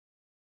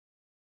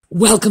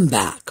Welcome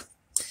back.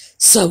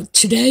 So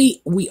today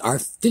we are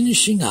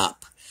finishing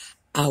up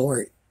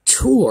our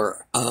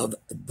tour of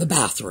the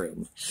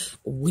bathroom.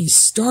 We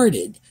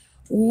started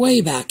way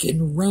back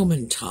in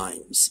Roman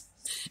times,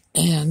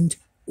 and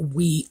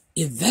we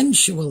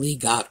eventually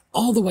got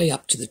all the way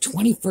up to the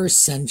 21st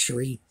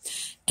century,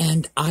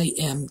 and I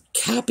am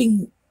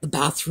capping the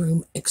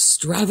bathroom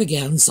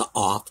extravaganza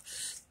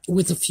off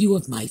with a few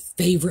of my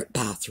favorite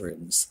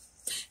bathrooms.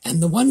 And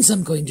the ones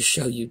I'm going to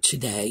show you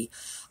today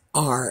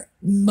are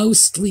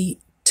mostly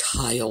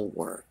tile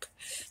work,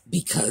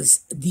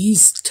 because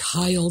these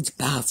tiled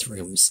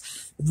bathrooms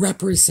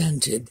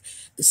represented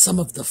some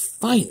of the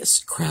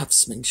finest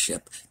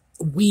craftsmanship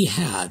we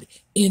had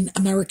in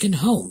American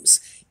homes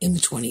in the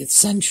 20th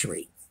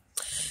century.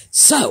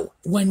 So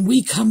when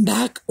we come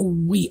back,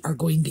 we are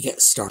going to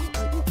get started.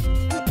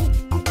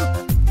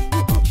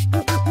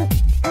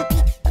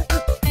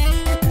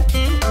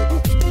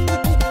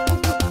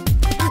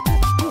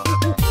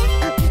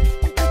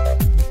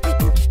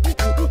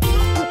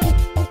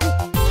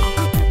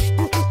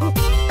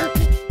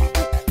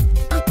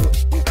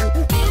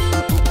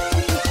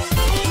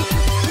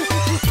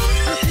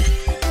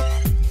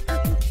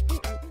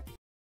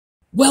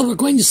 Well, we're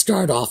going to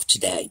start off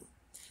today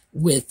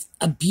with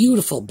a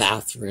beautiful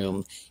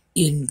bathroom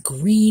in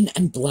green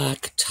and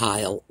black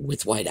tile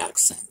with white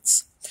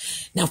accents.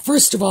 Now,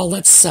 first of all,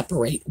 let's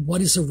separate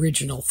what is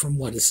original from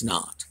what is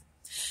not.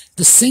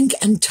 The sink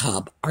and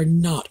tub are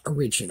not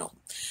original.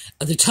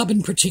 The tub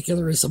in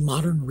particular is a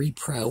modern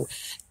repro,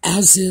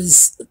 as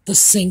is the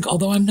sink,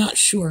 although I'm not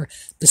sure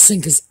the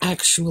sink is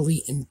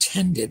actually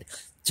intended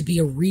to be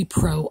a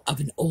repro of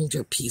an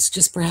older piece,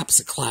 just perhaps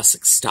a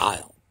classic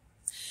style.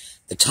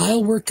 The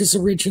tile work is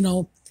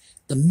original,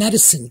 the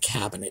medicine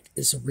cabinet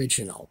is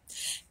original,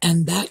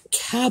 and that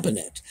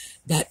cabinet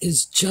that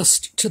is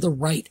just to the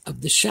right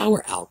of the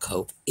shower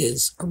alcove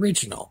is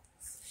original.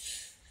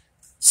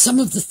 Some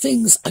of the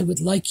things I would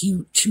like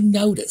you to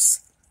notice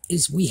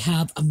is we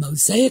have a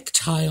mosaic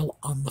tile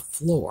on the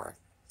floor,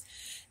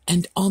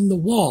 and on the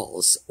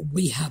walls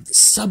we have the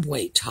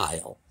subway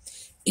tile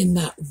in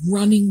that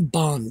running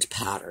bond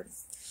pattern.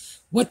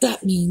 What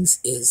that means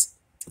is,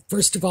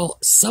 first of all,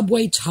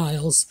 subway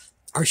tiles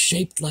are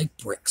shaped like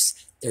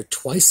bricks. They're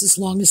twice as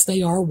long as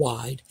they are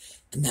wide,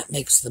 and that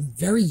makes them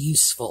very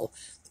useful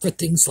for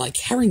things like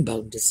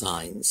herringbone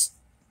designs.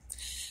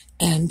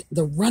 And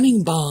the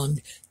running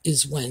bond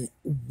is when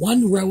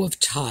one row of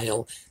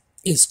tile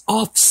is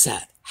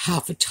offset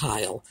half a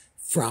tile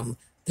from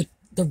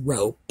the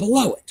row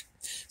below it,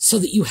 so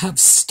that you have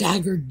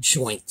staggered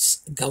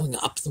joints going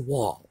up the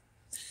wall.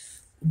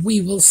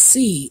 We will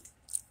see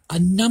a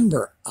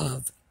number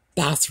of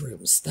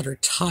bathrooms that are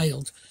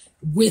tiled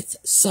with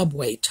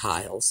subway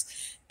tiles,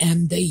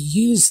 and they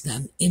use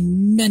them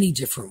in many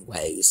different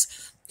ways.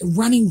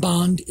 Running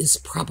bond is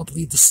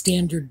probably the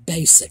standard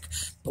basic,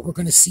 but we're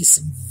going to see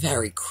some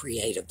very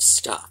creative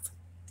stuff.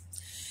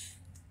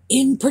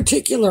 In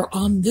particular,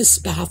 on this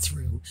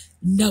bathroom,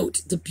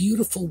 note the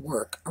beautiful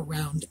work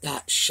around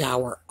that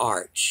shower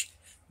arch.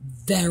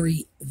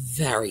 Very,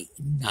 very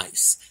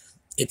nice.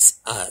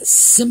 It's a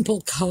simple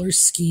color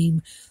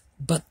scheme,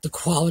 but the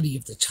quality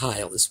of the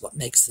tile is what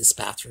makes this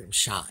bathroom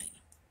shine.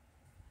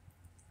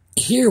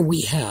 Here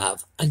we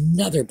have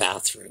another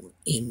bathroom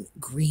in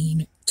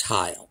green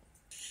tile.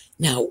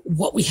 Now,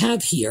 what we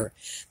have here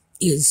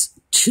is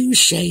two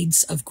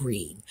shades of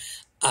green,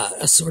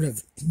 a sort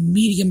of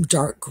medium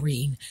dark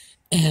green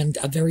and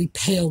a very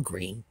pale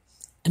green,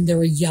 and there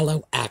are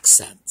yellow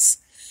accents.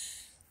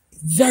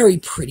 Very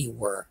pretty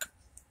work.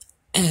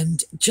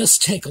 And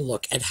just take a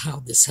look at how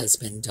this has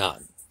been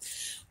done.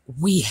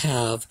 We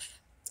have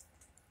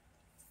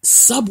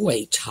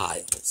subway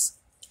tiles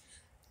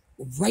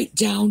right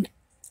down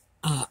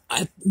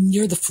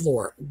near the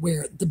floor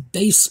where the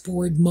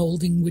baseboard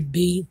molding would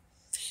be,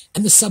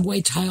 and the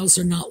subway tiles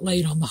are not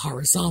laid on the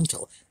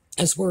horizontal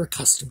as we're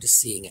accustomed to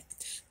seeing it.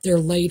 They're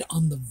laid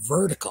on the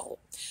vertical,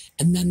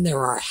 and then there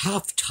are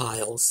half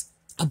tiles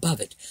above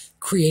it,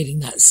 creating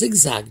that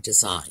zigzag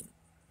design.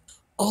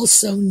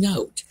 Also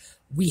note,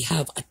 we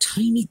have a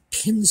tiny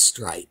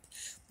pinstripe,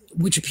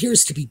 which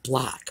appears to be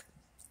black,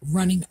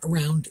 running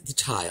around the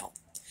tile.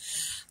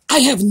 I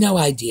have no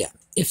idea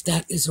if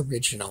that is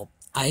original.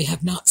 I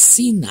have not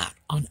seen that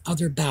on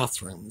other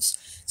bathrooms,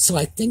 so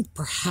I think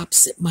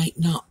perhaps it might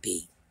not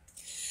be.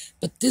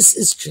 But this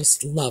is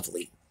just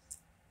lovely.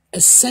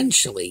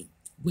 Essentially,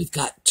 we've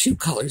got two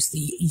colors.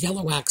 The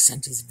yellow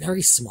accent is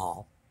very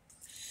small,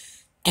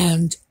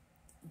 and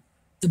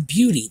the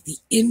beauty, the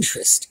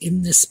interest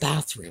in this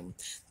bathroom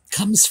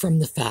comes from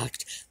the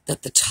fact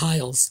that the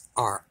tiles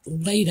are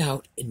laid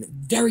out in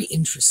very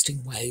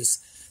interesting ways.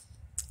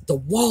 The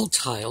wall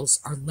tiles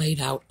are laid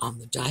out on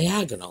the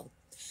diagonal.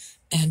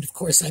 And, of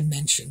course, I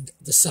mentioned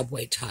the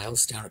subway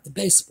tiles down at the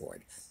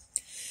baseboard.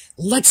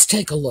 Let's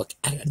take a look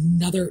at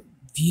another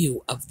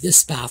view of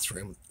this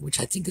bathroom, which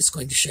I think is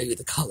going to show you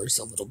the colors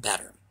a little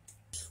better.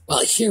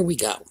 Well, here we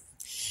go.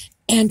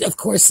 And, of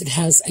course, it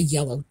has a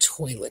yellow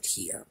toilet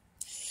here.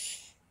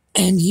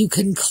 And you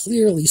can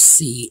clearly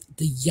see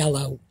the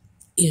yellow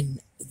in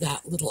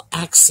that little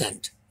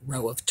accent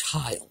row of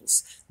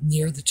tiles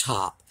near the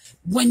top.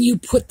 When you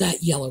put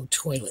that yellow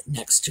toilet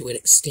next to it,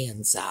 it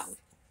stands out.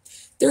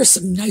 There are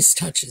some nice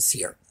touches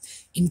here,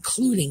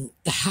 including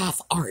the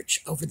half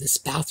arch over this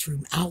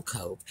bathroom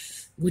alcove,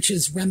 which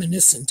is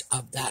reminiscent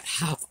of that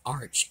half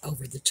arch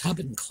over the tub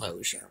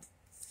enclosure.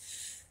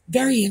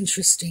 Very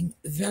interesting,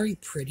 very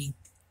pretty.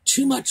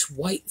 Too much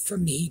white for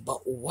me,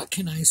 but what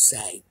can I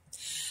say?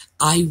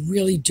 I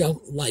really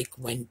don't like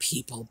when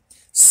people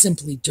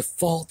simply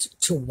default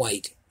to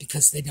white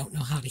because they don't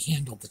know how to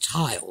handle the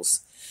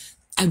tiles.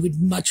 I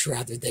would much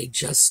rather they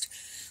just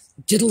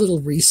did a little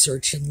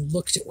research and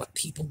looked at what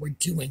people were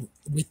doing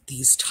with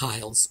these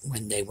tiles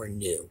when they were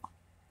new.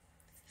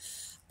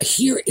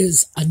 Here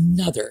is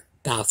another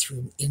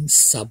bathroom in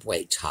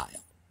subway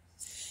tile.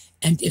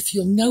 And if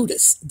you'll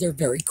notice, they're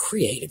very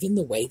creative in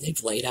the way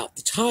they've laid out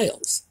the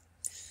tiles.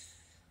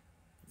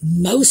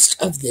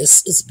 Most of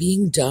this is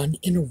being done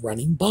in a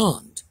running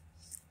bond.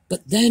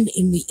 But then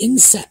in the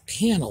inset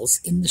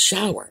panels in the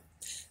shower,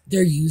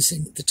 they're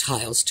using the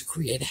tiles to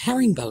create a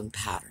herringbone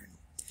pattern.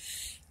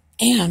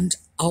 And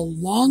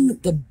along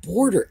the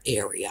border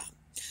area,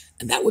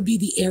 and that would be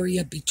the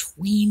area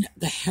between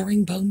the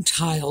herringbone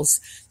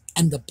tiles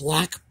and the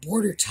black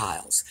border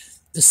tiles,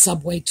 the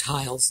subway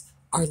tiles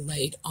are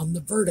laid on the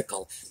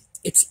vertical.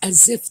 It's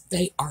as if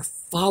they are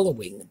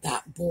following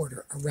that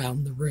border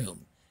around the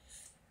room.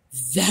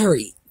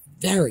 Very,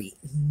 very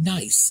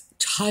nice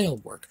tile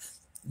work.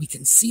 We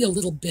can see a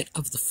little bit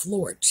of the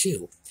floor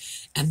too.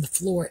 And the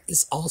floor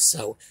is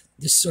also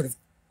this sort of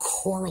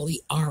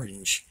corally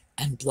orange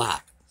and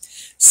black.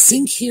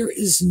 Sink here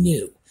is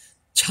new.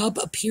 Tub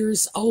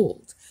appears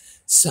old.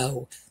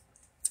 So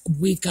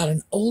we've got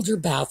an older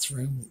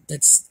bathroom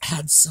that's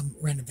had some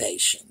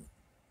renovation.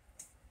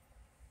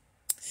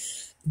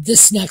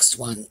 This next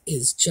one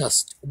is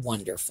just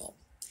wonderful.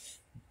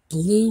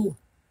 Blue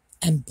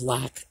and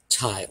black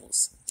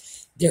tiles.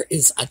 There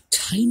is a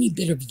tiny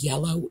bit of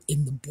yellow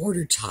in the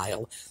border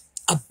tile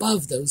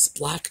above those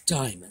black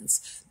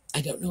diamonds.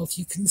 I don't know if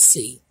you can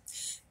see,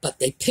 but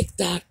they picked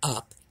that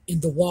up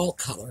in the wall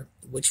color,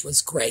 which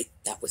was great.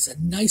 That was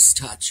a nice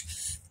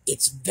touch.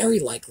 It's very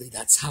likely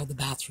that's how the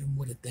bathroom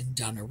would have been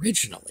done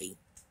originally.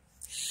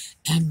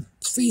 And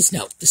please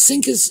note, the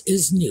sink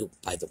is new,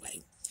 by the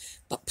way,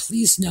 but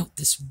please note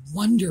this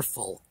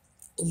wonderful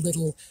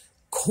little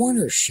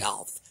corner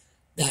shelf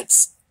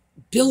that's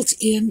built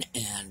in,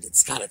 and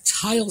it's got a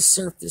tile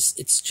surface.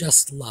 It's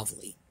just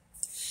lovely.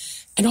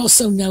 And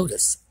also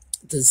notice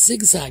the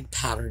zigzag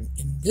pattern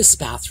in this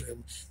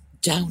bathroom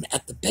down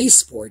at the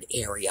baseboard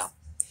area.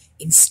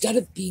 Instead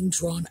of being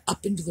drawn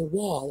up into the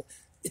wall,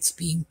 it's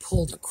being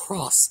pulled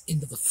across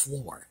into the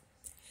floor.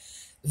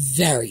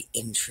 Very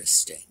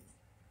interesting.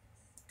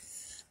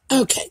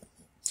 Okay,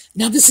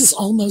 now this is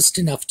almost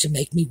enough to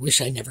make me wish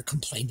I never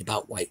complained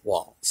about white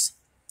walls.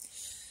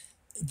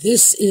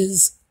 This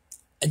is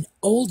an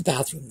old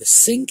bathroom. The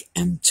sink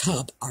and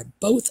tub are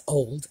both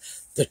old.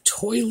 The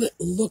toilet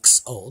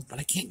looks old, but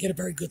I can't get a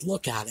very good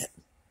look at it.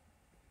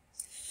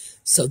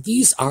 So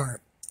these are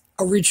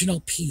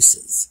original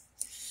pieces.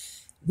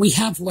 We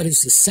have what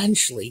is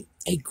essentially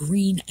a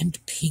green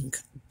and pink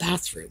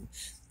bathroom,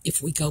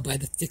 if we go by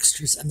the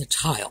fixtures and the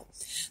tile,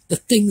 the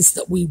things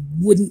that we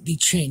wouldn't be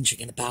changing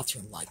in a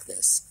bathroom like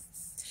this.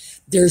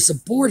 There's a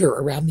border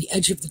around the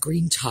edge of the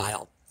green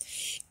tile.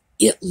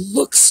 It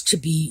looks to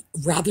be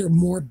rather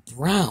more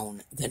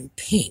brown than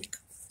pink,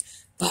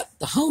 but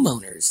the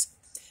homeowners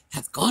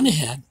have gone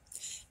ahead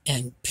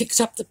and picked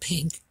up the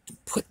pink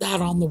and put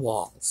that on the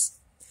walls.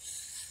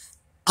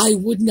 I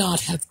would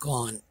not have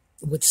gone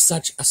with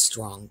such a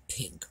strong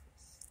pink.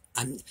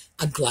 I'm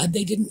glad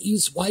they didn't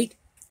use white.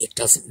 It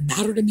doesn't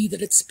matter to me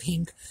that it's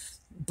pink,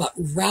 but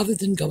rather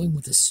than going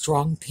with a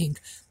strong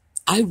pink,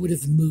 I would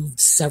have moved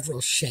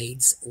several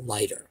shades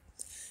lighter,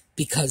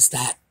 because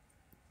that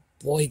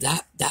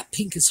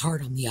pink is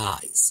hard on the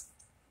eyes.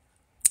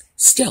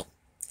 Still,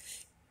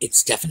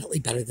 it's definitely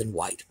better than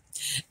white.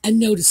 And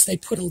notice they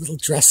put a little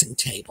dressing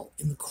table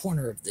in the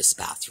corner of this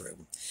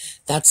bathroom.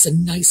 That's a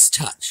nice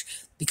touch,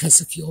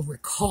 because if you'll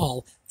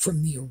recall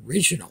from the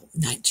original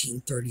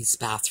 1930s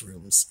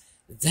bathrooms,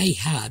 they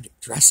had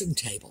dressing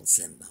tables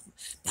in them.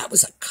 That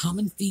was a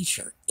common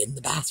feature in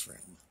the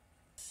bathroom.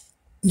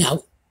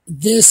 Now,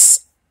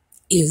 this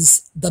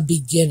is the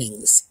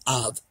beginnings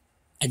of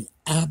an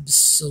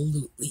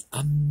absolutely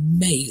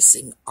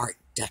amazing Art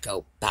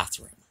Deco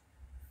bathroom.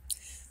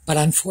 But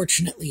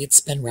unfortunately,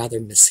 it's been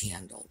rather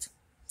mishandled.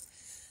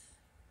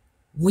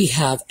 We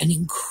have an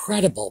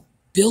incredible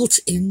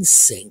built-in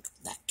sink.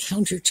 That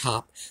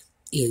countertop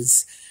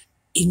is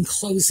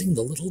enclosing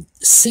the little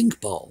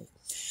sink bowl.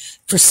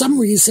 For some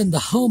reason, the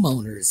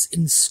homeowners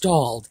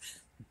installed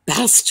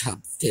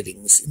bathtub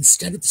fittings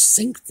instead of the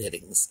sink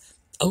fittings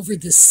over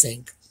this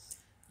sink.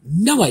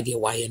 No idea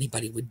why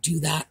anybody would do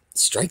that.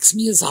 Strikes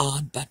me as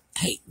odd, but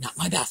hey, not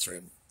my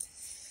bathroom.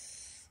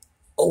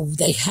 Oh,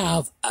 they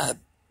have a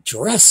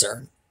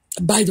dresser.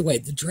 By the way,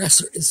 the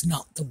dresser is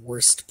not the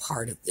worst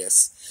part of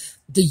this.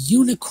 The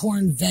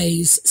unicorn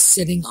vase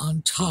sitting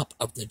on top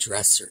of the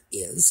dresser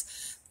is.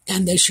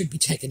 and they should be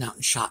taken out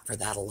and shot for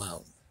that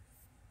alone.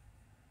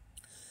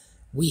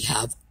 We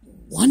have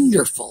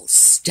wonderful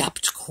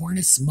stepped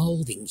cornice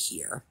molding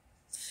here,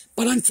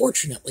 but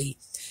unfortunately,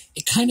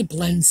 it kind of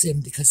blends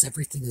in because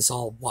everything is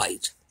all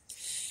white.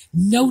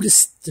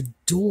 Notice the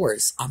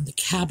doors on the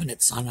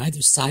cabinets on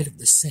either side of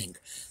the sink.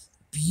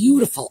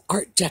 Beautiful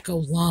Art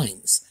Deco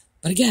lines,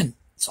 but again,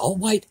 it's all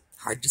white,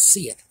 hard to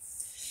see it.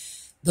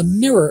 The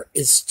mirror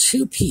is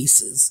 2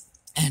 pieces,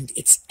 and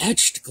it's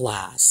etched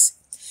glass.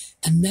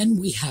 And then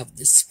we have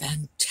this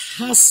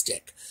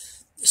fantastic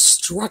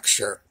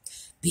structure,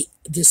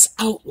 this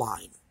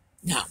outline.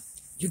 Now,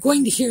 you're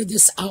going to hear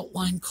this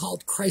outline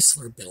called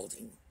Chrysler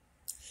Building.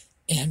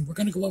 And we're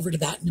going to go over to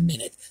that in a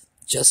minute.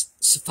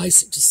 Just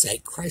suffice it to say,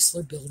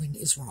 Chrysler Building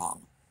is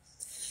wrong.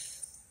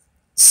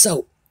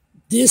 So,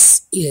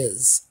 this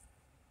is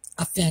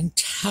a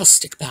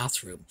fantastic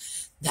bathroom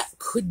that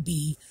could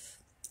be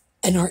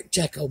an Art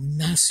Deco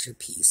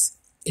masterpiece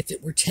if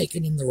it were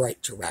taken in the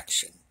right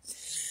direction.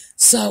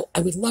 So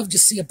I would love to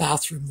see a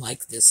bathroom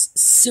like this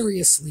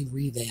seriously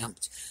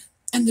revamped.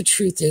 And the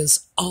truth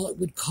is, all it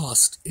would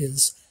cost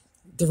is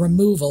the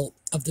removal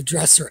of the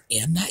dresser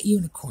and that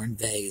unicorn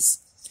vase,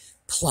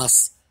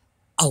 plus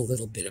a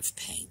little bit of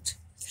paint.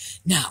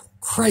 Now,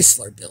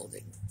 Chrysler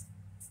Building.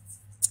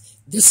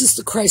 This is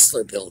the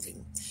Chrysler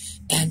Building,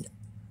 and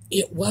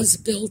it was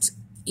built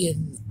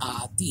in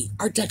the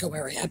Art Deco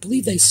area. I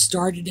believe they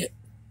started it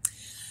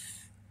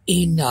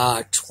in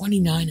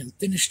 29 and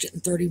finished it in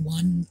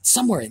 31,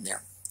 somewhere in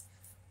there.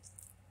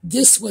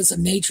 This was a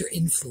major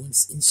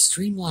influence in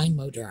streamlined,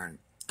 modern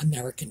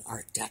American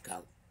Art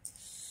Deco.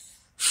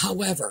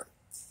 However,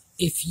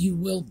 if you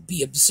will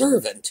be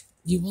observant,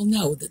 you will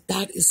know that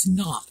that is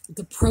not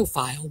the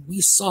profile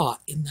we saw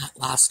in that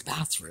last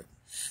bathroom.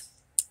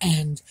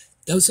 And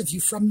those of you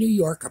from New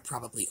York are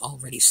probably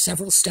already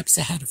several steps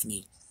ahead of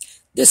me.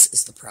 This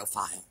is the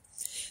profile.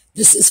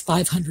 This is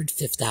 500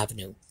 Fifth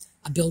Avenue,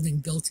 a building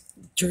built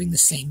during the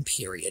same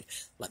period.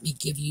 Let me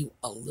give you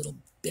a little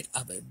bit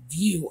of a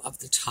view of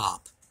the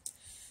top.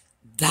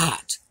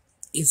 That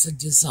is a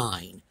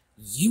design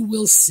you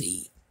will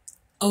see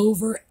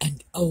over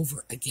and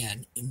over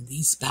again in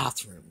these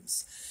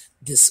bathrooms.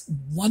 This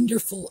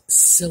wonderful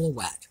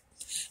silhouette.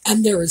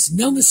 And there is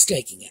no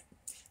mistaking it.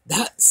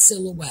 That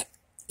silhouette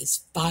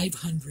is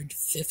 500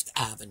 Fifth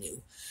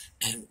Avenue.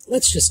 And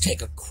let's just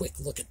take a quick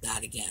look at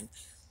that again.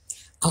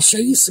 I'll show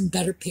you some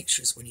better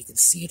pictures when you can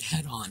see it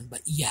head on,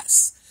 but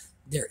yes,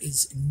 there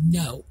is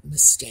no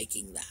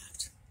mistaking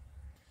that.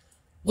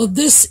 Well,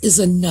 this is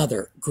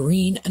another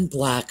green and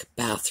black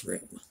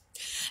bathroom.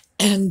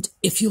 And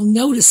if you'll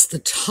notice the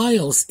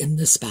tiles in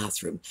this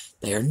bathroom,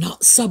 they are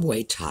not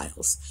subway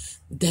tiles.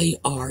 They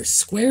are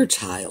square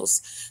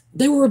tiles.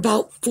 They were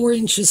about 4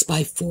 inches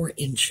by 4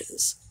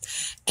 inches.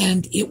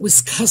 And it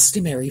was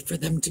customary for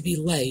them to be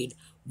laid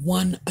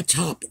one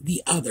atop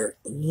the other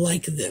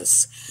like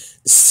this,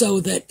 so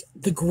that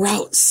the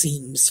grout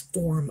seams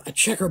form a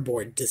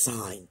checkerboard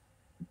design.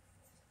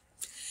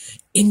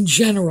 In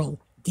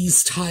general,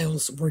 these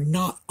tiles were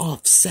not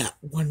offset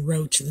one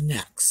row to the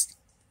next.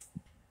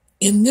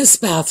 In this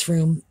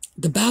bathroom,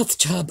 the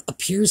bathtub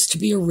appears to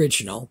be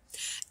original,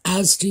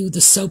 as do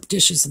the soap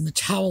dishes and the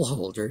towel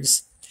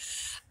holders.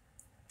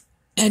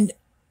 And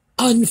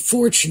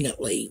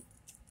unfortunately,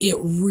 it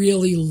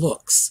really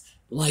looks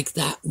like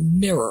that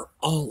mirror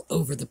all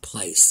over the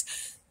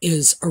place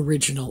is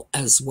original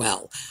as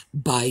well,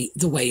 by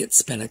the way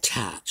it's been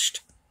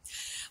attached.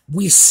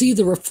 We see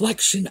the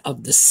reflection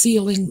of the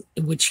ceiling,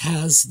 which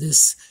has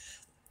this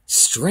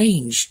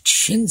strange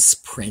chintz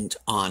print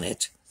on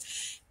it,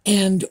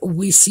 and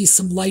we see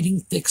some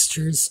lighting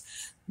fixtures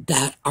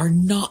that are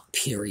not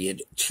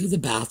period to the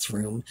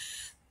bathroom.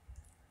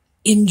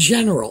 In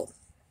general,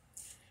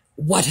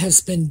 what has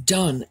been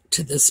done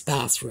to this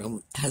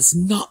bathroom has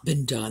not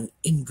been done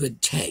in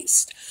good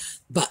taste.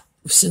 But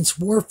since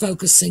we're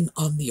focusing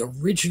on the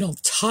original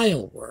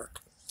tile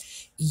work,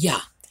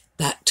 yeah,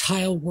 that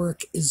tile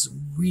work is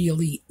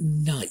really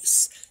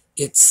nice.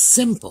 It's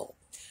simple,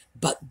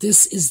 but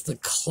this is the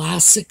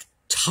classic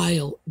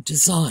tile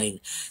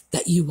design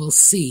that you will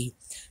see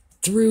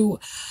through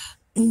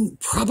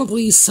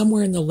probably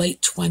somewhere in the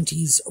late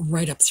 20s,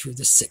 right up through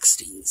the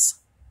 60s.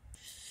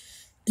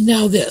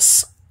 Now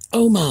this.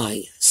 Oh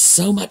my,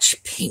 so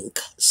much pink,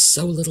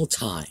 so little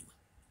time.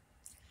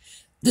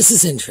 This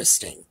is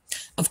interesting.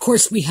 Of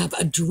course, we have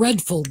a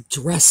dreadful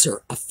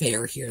dresser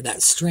affair here,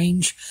 that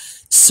strange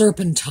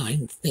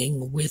serpentine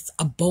thing with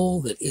a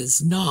bowl that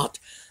is not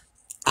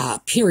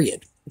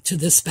period to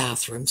this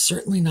bathroom,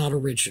 certainly not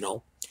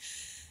original.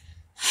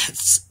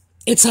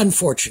 It's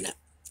unfortunate,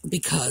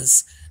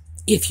 because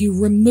if you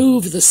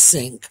remove the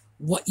sink,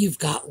 what you've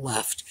got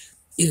left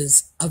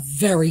is a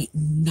very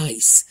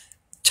nice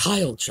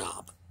tile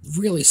job.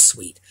 Really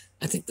sweet.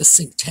 I think the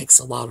sink takes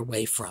a lot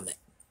away from it.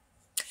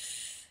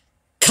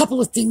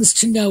 Couple of things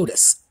to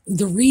notice.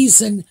 The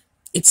reason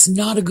it's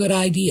not a good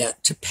idea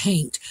to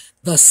paint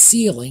the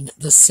ceiling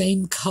the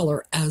same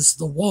color as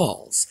the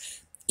walls,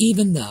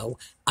 even though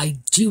I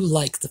do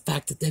like the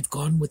fact that they've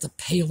gone with a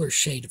paler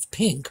shade of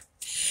pink,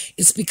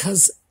 is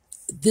because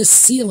this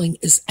ceiling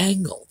is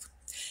angled,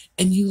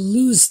 and you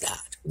lose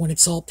that when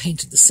it's all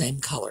painted the same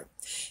color.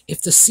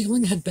 If the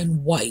ceiling had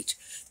been white,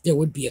 there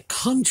would be a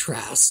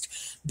contrast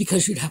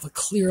because you'd have a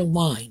clear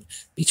line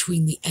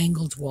between the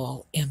angled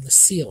wall and the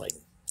ceiling.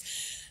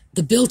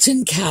 The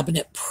built-in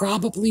cabinet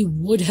probably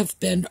would have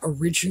been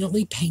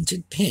originally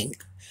painted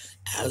pink,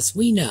 as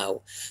we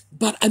know,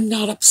 but I'm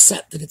not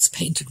upset that it's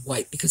painted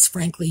white because,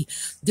 frankly,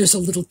 there's a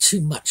little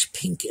too much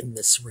pink in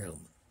this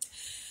room.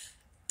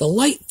 The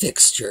light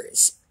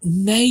fixtures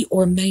may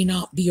or may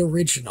not be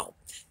original.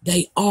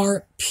 They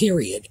are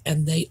period,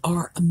 and they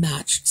are a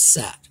matched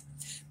set,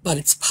 but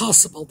it's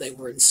possible they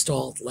were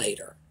installed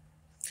later.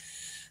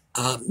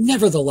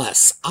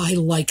 Nevertheless, I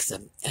like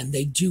them, and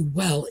they do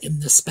well in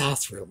this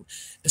bathroom,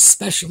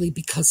 especially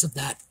because of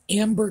that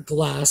amber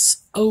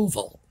glass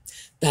oval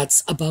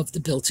that's above the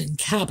built-in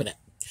cabinet.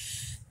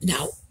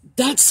 Now,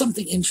 that's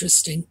something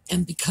interesting,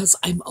 and because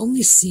I'm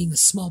only seeing a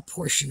small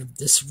portion of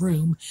this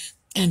room,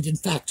 and in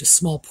fact a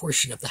small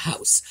portion of the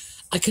house,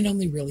 I can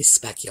only really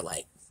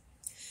speculate.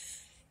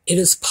 It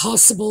is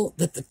possible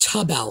that the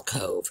tub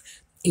alcove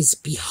is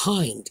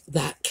behind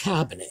that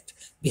cabinet,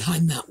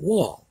 behind that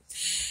wall,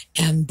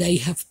 and they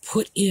have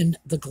put in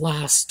the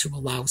glass to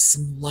allow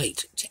some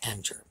light to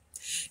enter.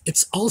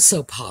 It's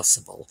also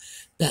possible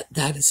that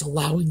that is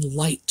allowing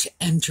light to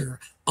enter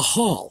a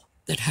hall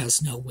that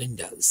has no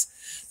windows.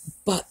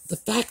 But the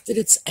fact that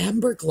it's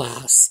amber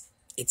glass,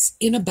 it's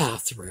in a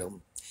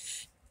bathroom,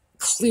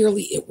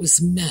 clearly it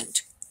was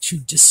meant to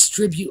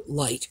distribute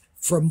light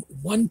from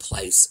one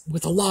place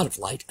with a lot of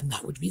light, and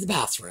that would be the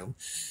bathroom,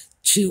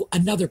 to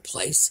another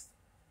place,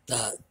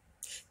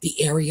 the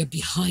area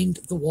behind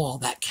the wall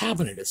that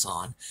cabinet is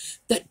on,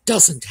 that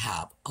doesn't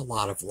have a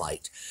lot of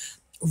light.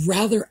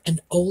 Rather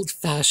an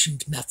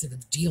old-fashioned method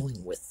of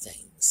dealing with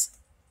things.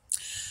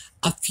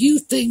 A few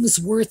things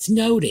worth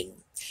noting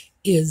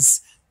is,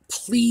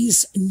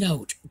 please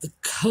note the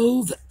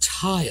cove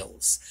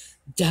tiles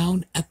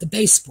down at the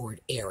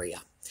baseboard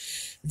area.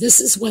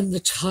 This is when the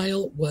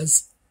tile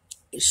was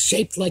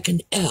shaped like an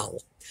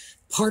L.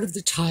 Part of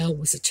the tile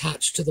was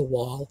attached to the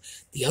wall.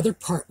 The other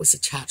part was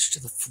attached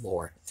to the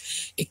floor.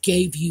 It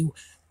gave you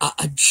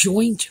a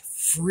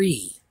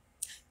joint-free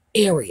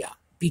area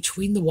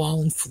between the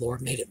wall and floor,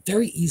 made it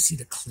very easy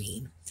to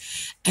clean.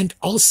 And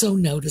also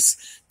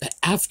notice that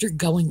after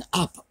going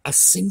up a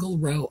single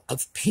row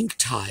of pink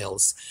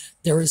tiles,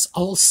 there is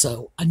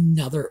also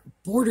another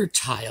border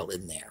tile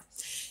in there.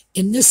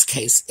 In this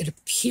case, it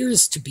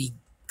appears to be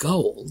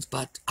gold,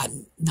 but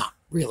I'm not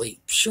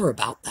really sure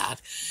about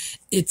that.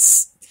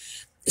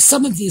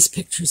 Some of these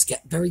pictures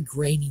get very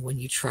grainy when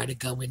you try to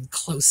go in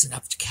close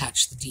enough to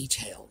catch the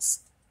details.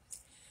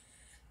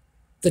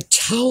 The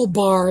towel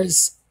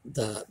bars,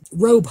 the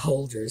robe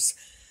holders,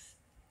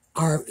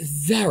 are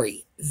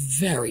very,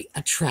 very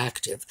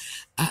attractive.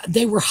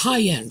 They were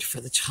high-end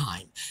for the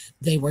time.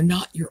 They were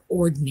not your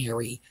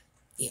ordinary,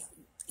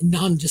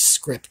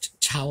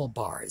 nondescript towel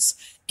bars,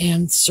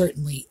 and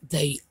certainly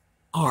they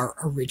are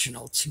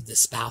original to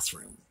this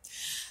bathroom.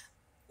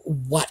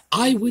 What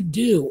I would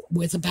do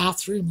with a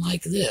bathroom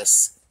like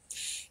this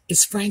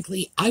is,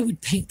 frankly, I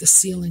would paint the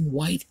ceiling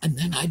white, and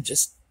then I'd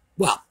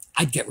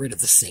get rid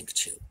of the sink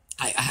too.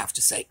 I have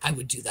to say, I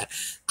would do that.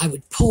 I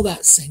would pull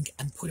that sink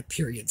and put a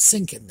period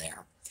sink in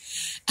there,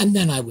 and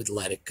then I would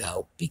let it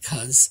go,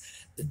 because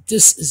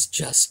this is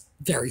just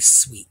very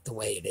sweet the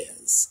way it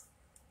is.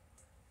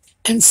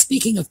 And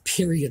speaking of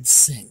period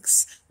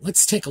sinks,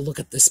 let's take a look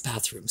at this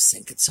bathroom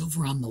sink. It's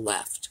over on the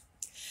left.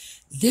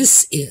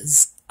 This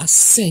is a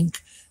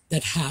sink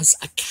that has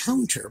a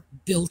counter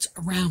built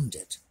around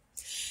it.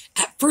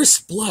 At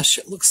first blush,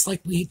 it looks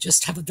like we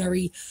just have a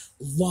very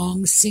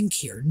long sink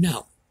here.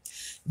 No,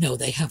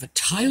 they have a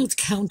tiled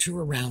counter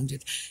around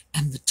it,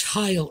 and the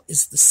tile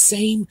is the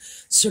same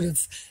sort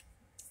of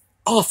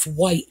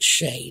off-white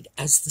shade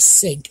as the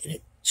sink, and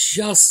it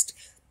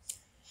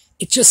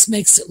just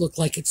makes it look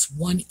like it's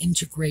one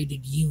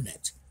integrated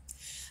unit.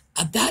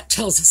 That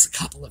tells us a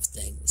couple of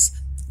things.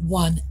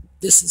 One,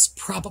 this is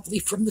probably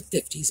from the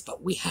 50s,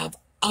 but we have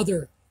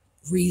other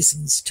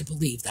reasons to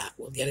believe that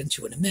we'll get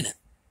into in a minute.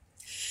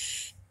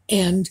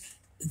 And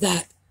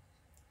that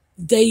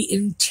they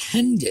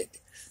intended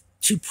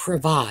to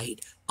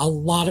provide a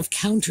lot of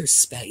counter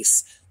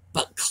space,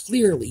 but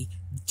clearly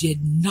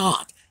did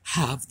not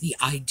have the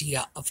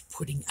idea of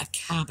putting a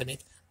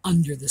cabinet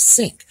under the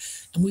sink.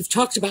 And we've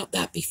talked about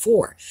that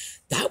before.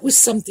 That was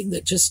something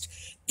that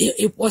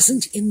it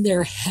wasn't in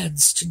their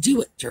heads to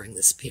do it during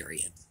this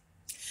period.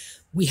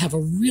 We have a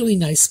really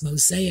nice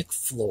mosaic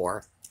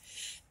floor,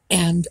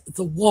 and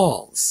the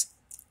walls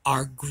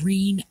are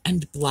green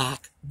and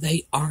black.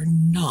 They are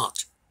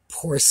not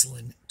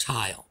porcelain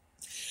tile.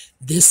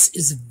 This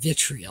is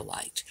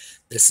vitriolite.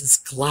 This is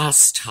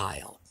glass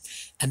tile.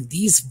 And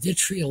these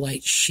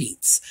vitriolite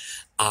sheets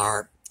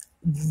are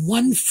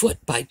 1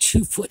 foot by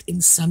 2 foot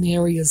in some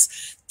areas.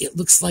 It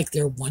looks like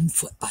they're 1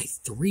 foot by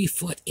 3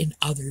 foot in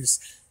others.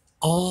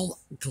 All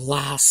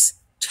glass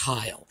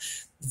tile.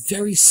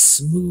 Very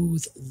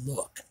smooth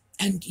look.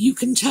 And you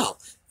can tell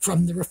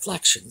from the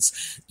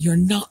reflections. You're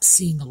not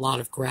seeing a lot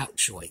of grout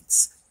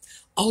joints.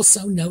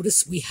 Also,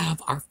 notice we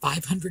have our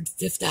 500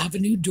 Fifth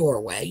Avenue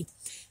doorway.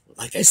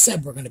 Like I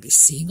said, we're going to be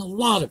seeing a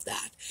lot of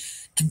that.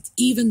 And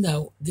even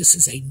though this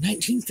is a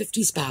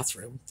 1950s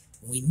bathroom,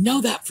 we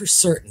know that for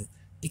certain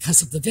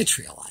because of the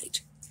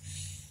vitriolite,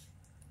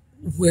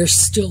 we're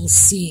still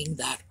seeing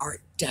that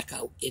Art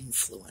Deco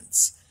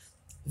influence.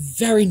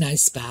 Very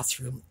nice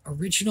bathroom,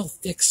 original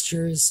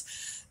fixtures.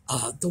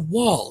 The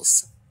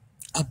walls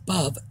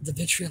above the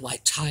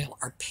vitriolite tile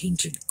are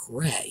painted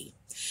gray.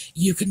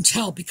 You can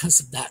tell because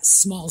of that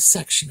small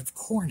section of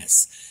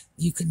cornice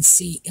you can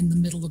see in the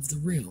middle of the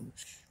room.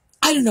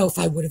 I don't know if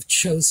I would have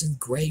chosen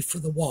gray for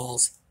the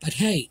walls, but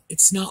hey,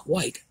 it's not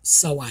white,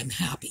 so I'm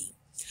happy.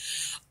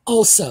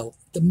 Also,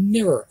 the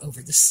mirror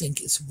over the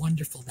sink is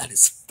wonderful. That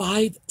is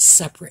 5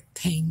 separate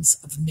panes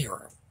of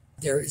mirror.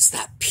 There is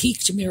that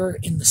peaked mirror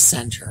in the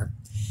center,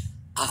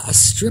 a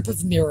strip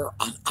of mirror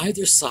on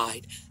either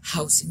side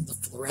housing the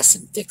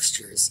fluorescent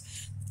fixtures,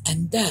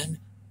 and then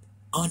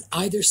on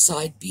either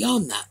side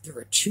beyond that, there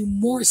are 2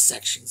 more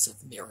sections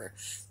of mirror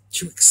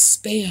to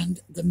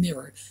expand the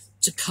mirror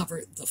to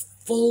cover the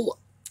full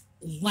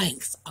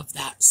length of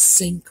that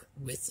sink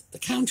with the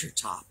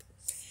countertop.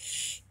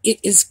 It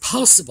is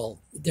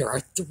possible there are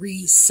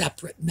 3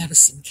 separate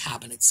medicine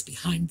cabinets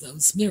behind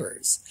those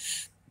mirrors.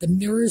 The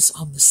mirrors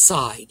on the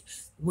side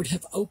would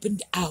have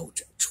opened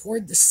out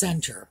toward the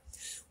center,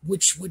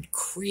 which would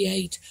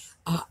create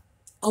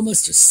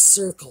almost a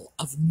circle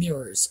of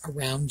mirrors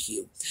around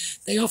you.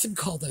 They often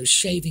call those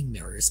shaving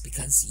mirrors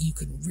because you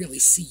can really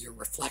see your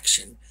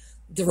reflection,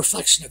 the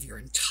reflection of your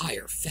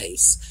entire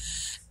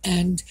face.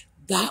 And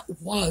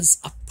that was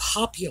a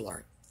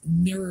popular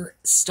mirror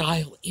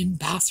style in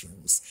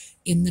bathrooms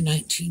in the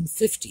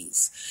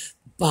 1950s.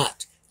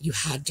 But you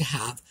had to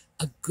have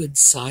a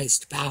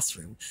good-sized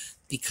bathroom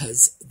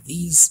because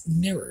these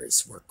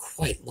mirrors were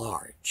quite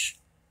large.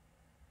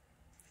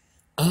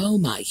 Oh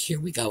my, here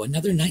we go.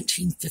 Another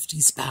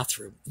 1950s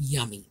bathroom.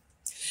 Yummy.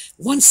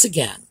 Once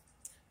again,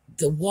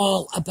 the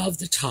wall above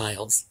the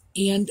tiles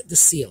and the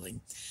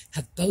ceiling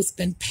have both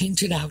been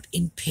painted out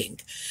in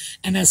pink.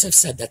 And as I've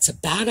said, that's a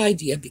bad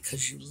idea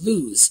because you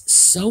lose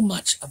so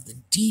much of the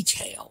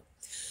detail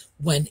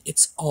when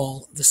it's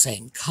all the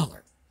same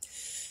color.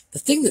 The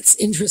thing that's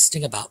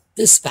interesting about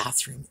this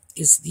bathroom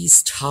is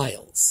these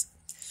tiles.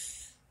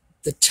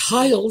 The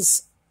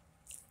tiles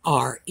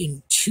are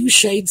in 2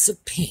 shades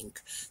of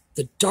pink.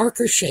 The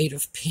darker shade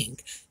of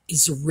pink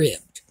is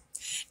ribbed,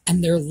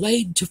 and they're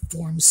laid to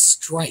form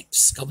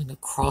stripes going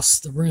across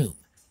the room.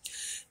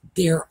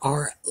 There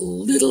are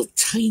little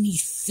tiny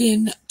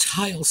thin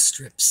tile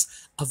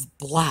strips of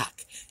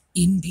black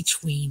in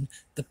between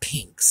the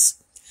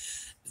pinks.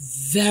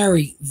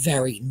 Very,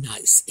 very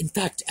nice. In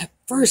fact, at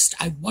first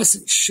I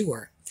wasn't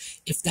sure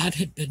if that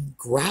had been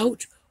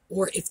grout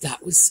or if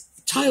that was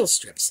tile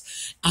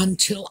strips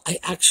until I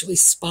actually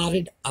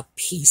spotted a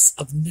piece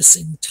of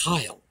missing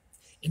tile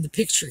in the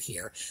picture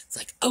here. It's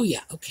like, oh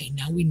yeah, okay,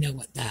 now we know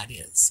what that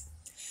is.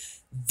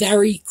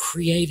 Very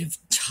creative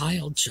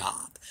tile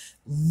job.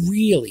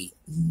 Really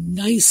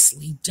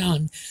nicely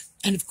done.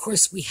 And of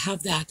course, we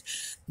have that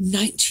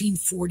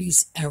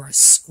 1940s era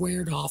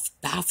squared off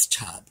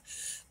bathtub.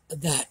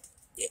 That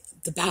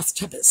the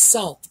bathtub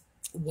itself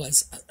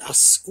was a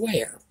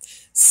square,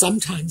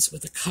 sometimes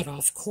with a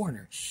cut-off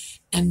corner.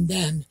 And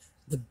then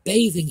the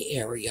bathing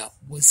area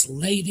was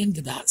laid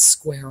into that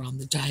square on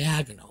the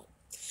diagonal.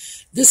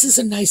 This is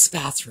a nice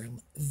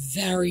bathroom.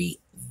 Very,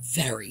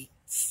 very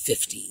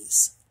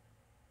 50s.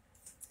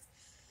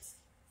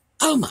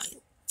 Oh my.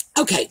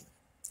 Okay.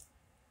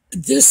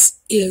 This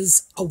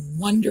is a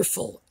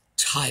wonderful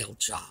tile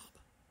job.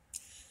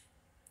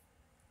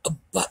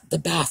 But the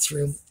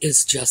bathroom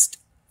is just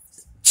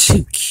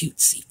too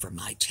cutesy for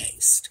my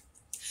taste.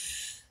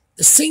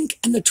 The sink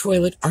and the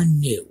toilet are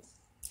new.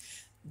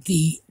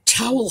 The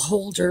towel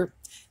holder,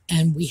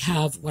 and we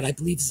have what I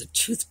believe is a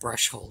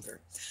toothbrush holder,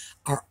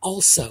 are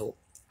also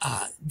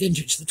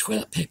vintage. The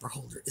toilet paper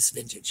holder is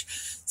vintage.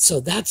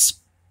 So that's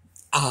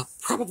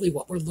probably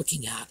what we're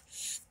looking at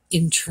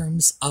in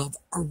terms of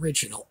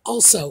original.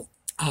 Also,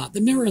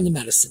 the mirror in the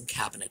medicine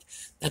cabinet,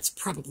 that's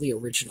probably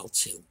original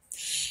too.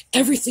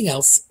 Everything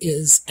else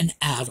is an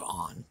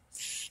add-on.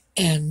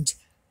 And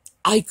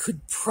I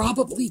could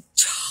probably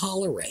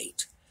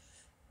tolerate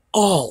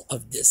all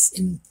of this,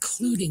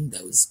 including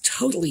those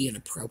totally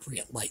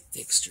inappropriate light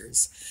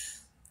fixtures,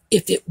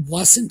 if it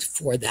wasn't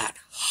for that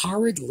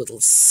horrid little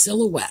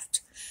silhouette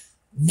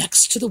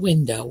next to the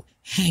window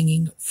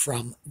hanging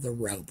from the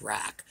robe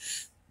rack.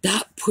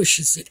 That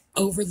pushes it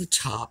over the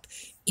top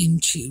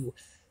into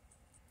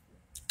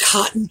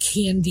cotton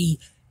candy,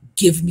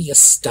 give me a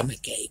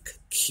stomachache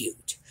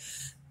cute.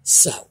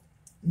 So,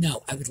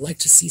 no, I would like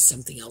to see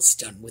something else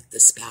done with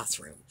this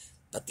bathroom,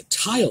 but the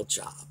tile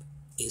job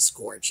is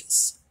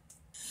gorgeous.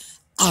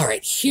 All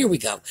right, here we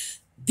go.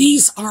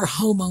 These are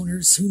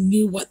homeowners who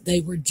knew what they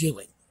were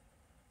doing.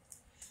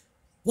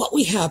 What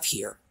we have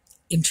here,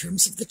 in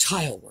terms of the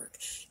tile work,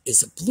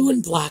 is a blue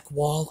and black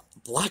wall,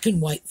 black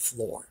and white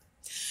floor.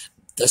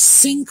 The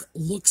sink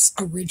looks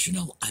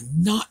original. I'm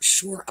not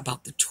sure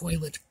about the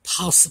toilet,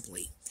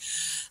 possibly.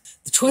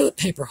 The toilet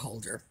paper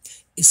holder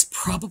is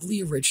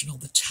probably original.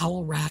 The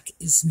towel rack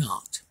is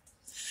not.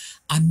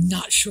 I'm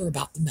not sure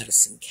about the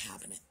medicine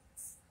cabinet.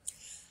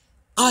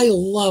 I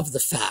love the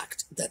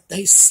fact that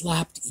they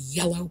slapped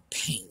yellow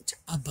paint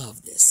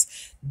above this.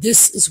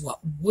 This is what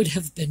would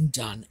have been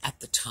done at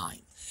the time.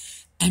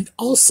 And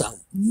also,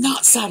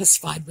 not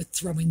satisfied with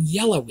throwing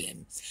yellow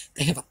in,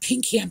 they have a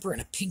pink hamper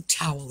and a pink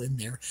towel in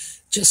there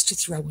just to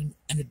throw in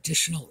an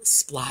additional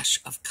splash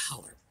of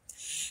color.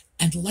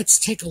 And let's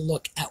take a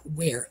look at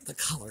where the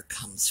color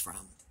comes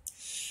from.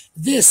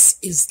 This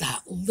is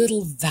that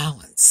little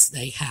valance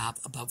they have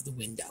above the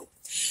window.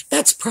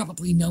 That's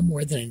probably no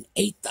more than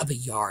 1/8 of a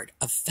yard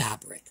of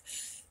fabric.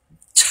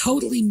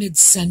 Totally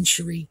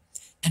mid-century,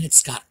 and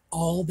it's got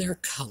all their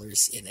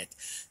colors in it.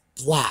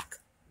 Black,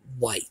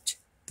 white,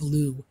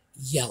 blue,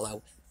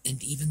 yellow,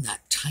 and even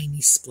that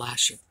tiny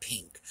splash of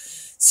pink.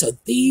 So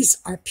these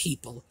are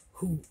people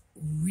who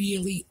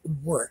really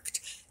worked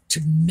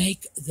to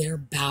make their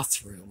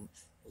bathroom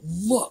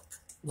look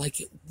like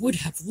it would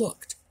have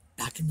looked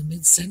back in the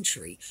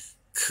mid-century.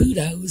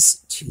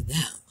 Kudos to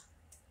them.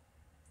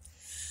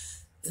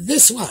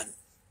 This one,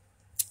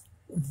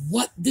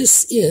 what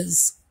this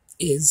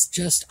is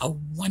just a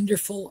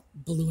wonderful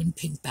blue and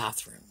pink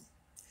bathroom.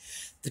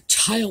 The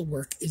tile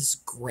work is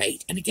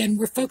great. And again,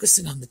 we're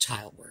focusing on the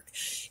tile work.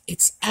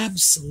 It's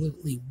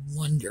absolutely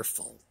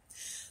wonderful.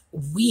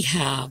 We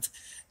have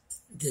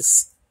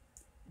this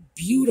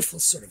beautiful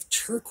sort of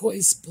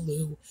turquoise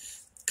blue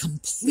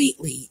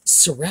completely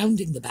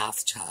surrounding the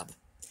bathtub.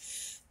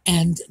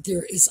 And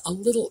there is a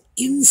little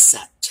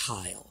inset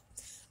tile,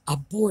 a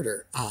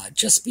border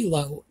just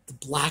below the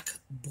black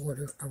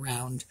border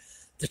around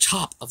the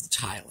top of the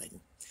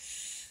tiling.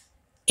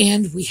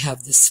 And we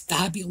have this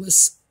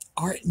fabulous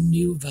Art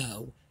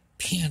Nouveau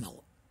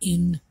panel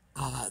in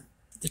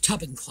the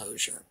tub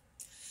enclosure.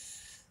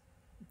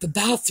 The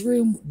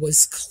bathroom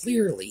was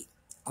clearly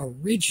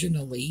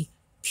originally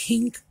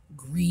pink,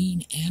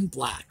 green, and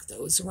black.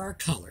 Those are our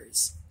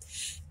colors.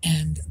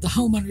 And the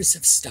homeowners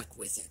have stuck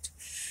with it.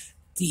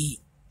 The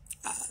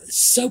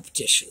soap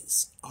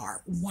dishes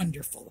are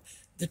wonderful.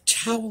 The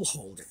towel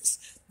holders,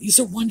 these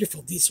are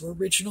wonderful. These are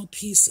original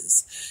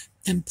pieces.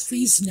 And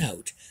please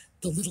note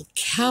the little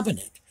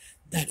cabinet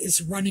that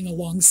is running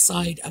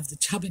alongside of the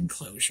tub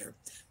enclosure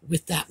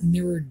with that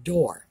mirrored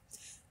door.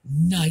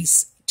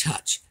 Nice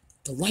touch.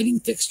 The lighting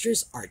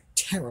fixtures are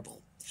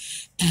terrible.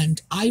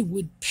 And I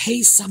would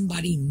pay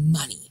somebody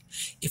money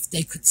if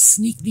they could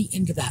sneak me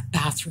into that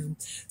bathroom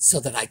so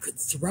that I could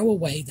throw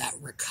away that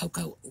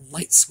Rococo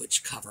light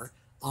switch cover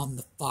on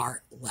the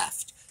far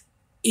left.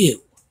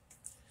 Ew.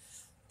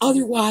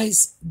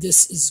 Otherwise,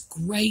 this is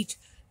great.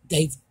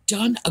 They've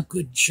done a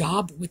good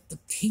job with the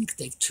pink.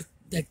 They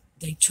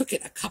took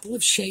it a couple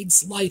of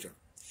shades lighter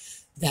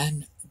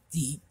than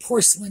the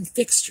porcelain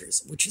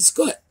fixtures, which is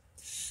good.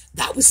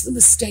 That was the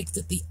mistake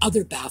that the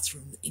other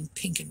bathroom in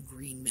pink and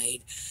green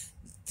made.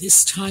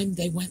 This time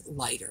they went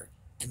lighter,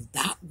 and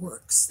that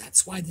works.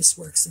 That's why this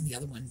works and the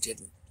other one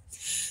didn't.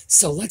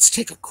 So let's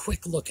take a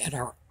quick look at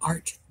our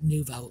Art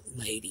Nouveau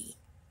lady.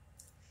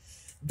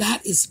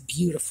 That is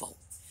beautiful,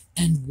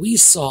 and we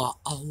saw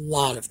a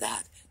lot of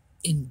that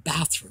in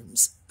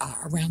bathrooms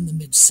around the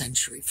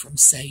mid-century, from,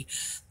 say,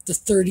 the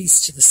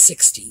 30s to the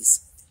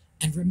 60s.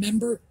 And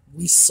remember,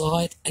 we saw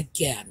it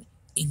again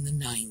in the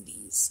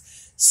 90s.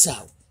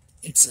 So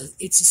it's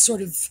a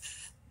sort of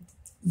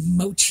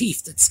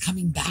motif that's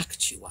coming back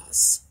to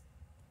us.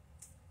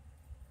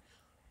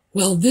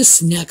 Well,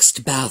 this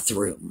next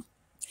bathroom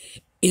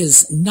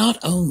is not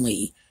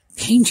only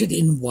painted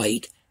in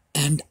white,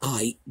 and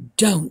I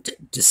don't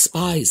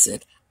despise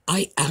it,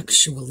 I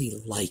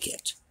actually like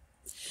it.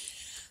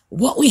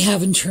 What we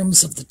have in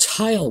terms of the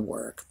tile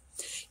work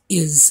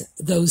is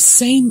those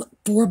same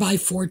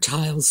 4x4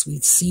 tiles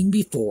we've seen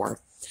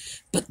before,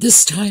 but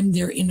this time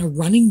they're in a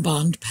running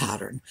bond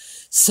pattern,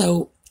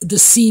 so the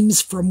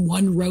seams from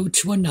one row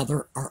to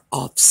another are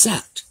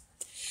offset.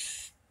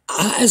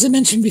 As I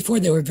mentioned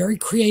before, they were very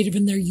creative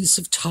in their use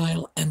of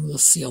tile, and we'll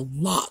see a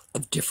lot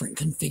of different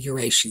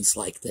configurations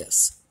like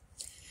this.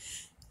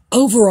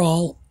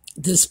 Overall,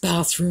 this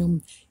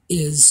bathroom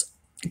is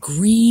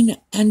green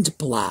and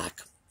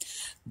black,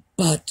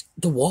 but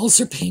the walls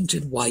are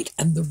painted white,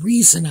 and the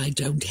reason I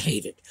don't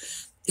hate it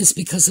is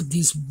because of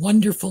these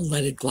wonderful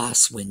leaded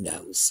glass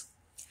windows.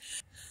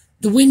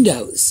 The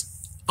windows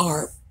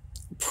are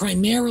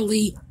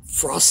primarily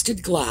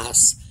frosted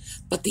glass,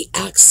 but the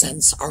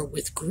accents are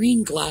with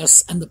green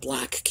glass and the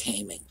black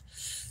caming.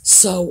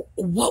 So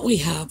what we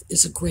have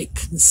is a great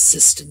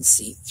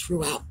consistency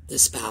throughout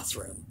this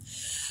bathroom.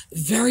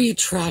 Very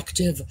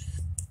attractive,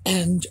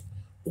 and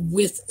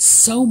with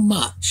so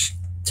much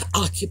to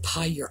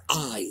occupy your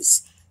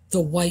eyes,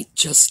 the white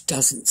just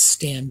doesn't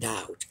stand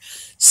out.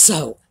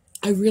 So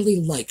I really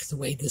like the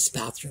way this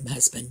bathroom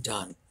has been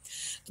done.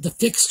 The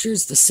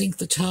fixtures, the sink,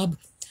 the tub,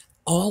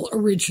 all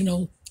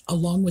original,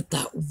 along with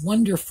that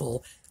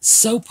wonderful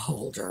soap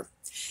holder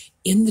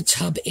in the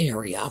tub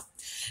area.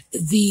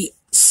 The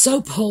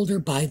soap holder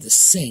by the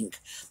sink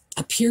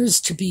appears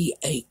to be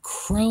a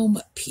chrome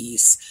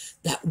piece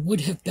that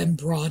would have been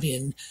brought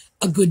in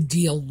a good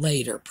deal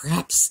later,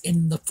 perhaps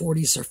in the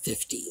 40s or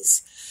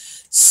 50s.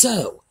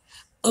 So,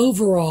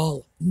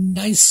 overall,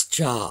 nice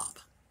job.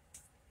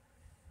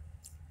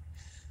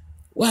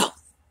 Well,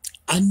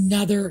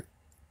 another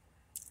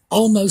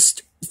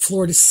almost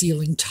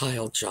floor-to-ceiling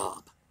tile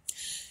job.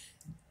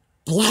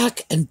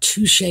 Black and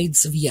 2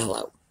 shades of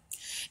yellow.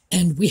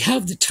 And we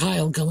have the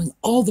tile going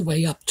all the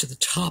way up to the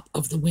top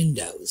of the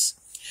windows.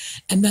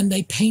 And then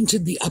they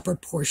painted the upper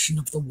portion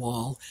of the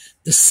wall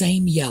the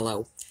same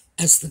yellow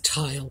as the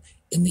tile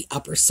in the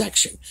upper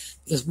section,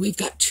 because we've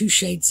got 2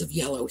 shades of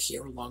yellow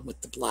here along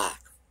with the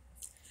black.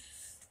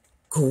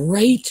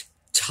 Great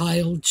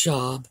tile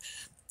job.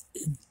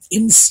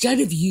 Instead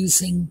of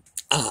using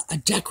a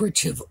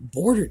decorative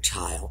border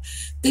tile,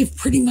 they've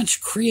pretty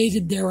much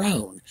created their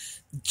own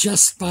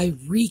just by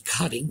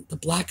recutting the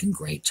black and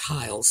gray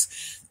tiles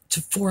to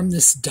form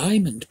this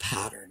diamond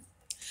pattern.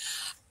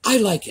 I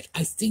like it.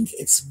 I think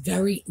it's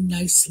very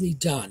nicely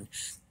done,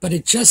 but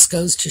it just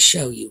goes to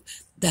show you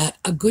that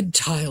a good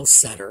tile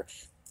setter,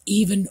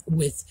 even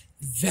with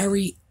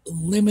very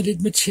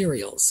limited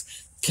materials,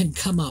 can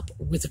come up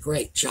with a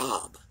great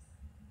job.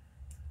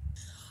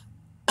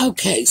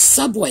 Okay,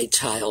 subway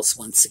tiles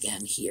once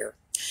again here,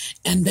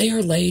 and they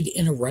are laid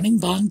in a running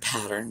bond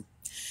pattern.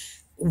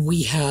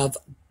 We have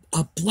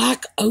a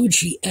black OG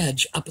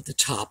edge up at the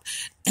top,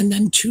 and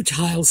then 2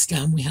 tiles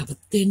down we have a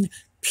thin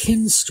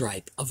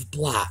pinstripe of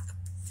black.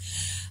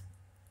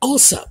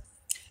 Also,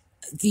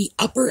 the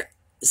upper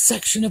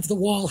section of the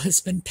wall has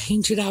been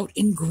painted out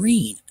in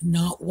green,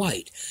 not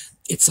white.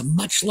 It's a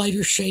much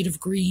lighter shade of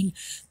green,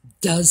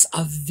 does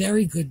a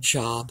very good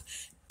job,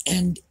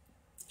 and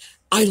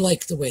I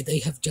like the way they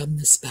have done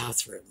this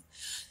bathroom.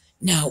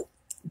 Now,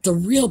 the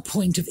real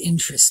point of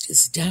interest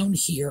is down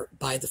here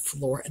by the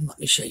floor, and let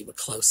me show you a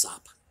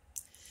close-up.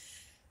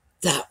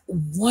 That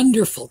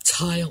wonderful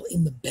tile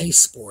in the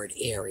baseboard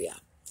area.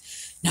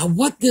 Now,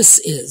 what this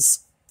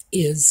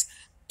is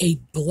a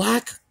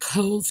black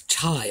cove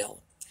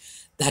tile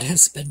that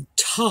has been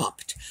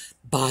topped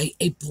by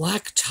a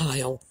black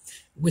tile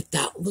with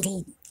that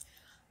little,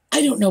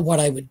 I don't know what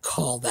I would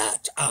call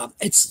that.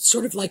 It's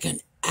sort of like an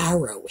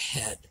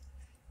arrowhead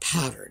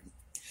pattern.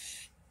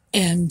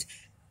 And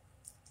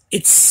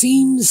it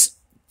seems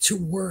to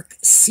work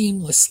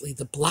seamlessly.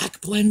 The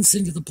black blends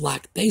into the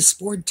black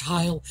baseboard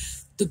tile.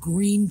 The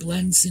green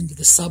blends into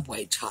the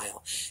subway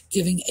tile,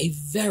 giving a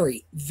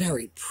very,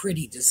 very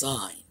pretty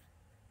design.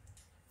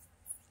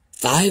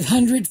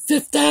 500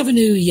 Fifth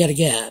Avenue yet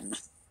again.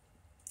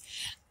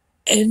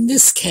 In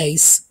this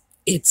case,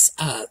 it's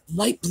a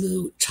light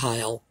blue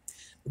tile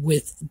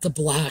with the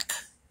black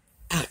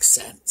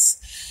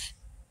accents.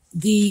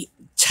 The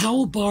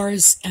towel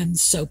bars and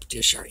soap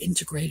dish are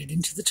integrated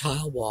into the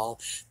tile wall.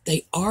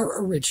 They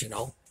are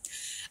original.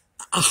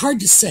 Hard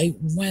to say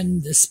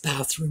when this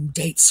bathroom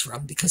dates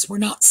from because we're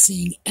not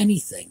seeing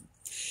anything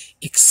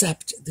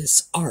except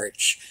this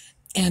arch.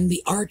 And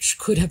the arch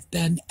could have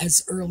been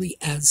as early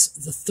as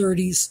the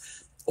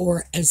 30s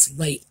or as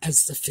late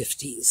as the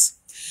 50s.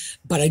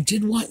 But I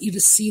did want you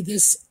to see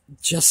this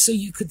just so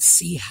you could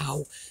see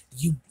how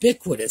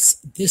ubiquitous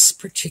this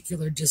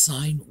particular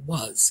design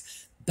was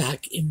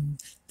back in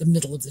the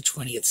middle of the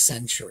 20th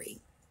century.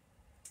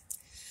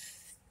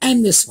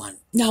 And this one.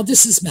 Now,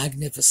 this is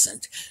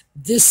magnificent.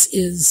 This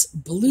is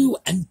blue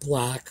and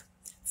black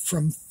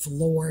from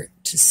floor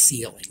to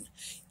ceiling.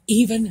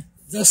 Even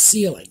the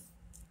ceiling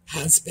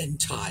has been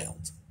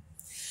tiled.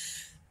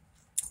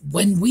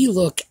 When we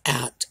look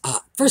at,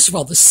 first of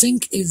all, the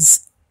sink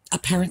is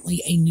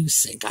apparently a new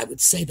sink. I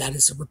would say that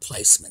is a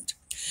replacement.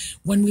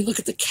 When we look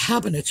at the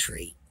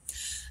cabinetry,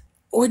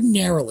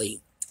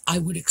 ordinarily, I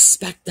would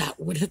expect that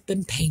would have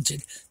been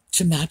painted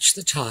to match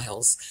the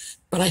tiles,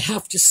 but I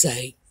have to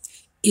say,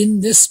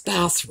 in this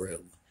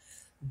bathroom,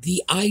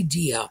 the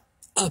idea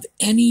of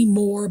any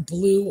more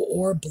blue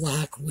or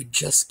black would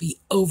just be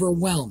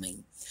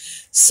overwhelming.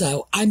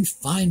 So I'm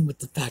fine with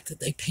the fact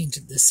that they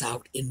painted this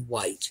out in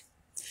white.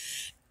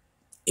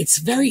 It's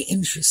very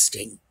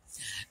interesting.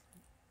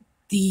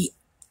 The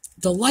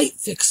light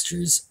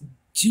fixtures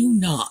do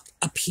not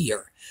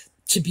appear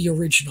to be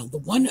original. The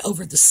one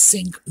over the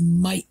sink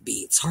might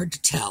be. It's hard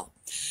to tell.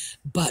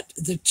 But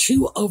the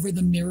 2 over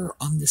the mirror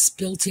on this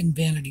built-in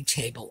vanity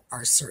table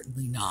are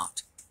certainly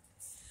not.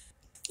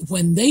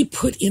 When they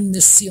put in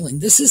this ceiling,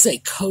 this is a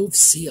cove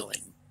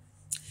ceiling.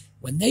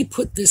 When they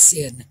put this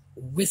in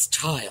with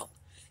tile,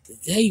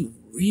 they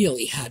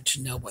really had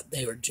to know what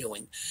they were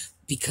doing,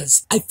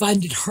 because I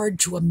find it hard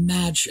to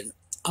imagine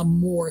a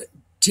more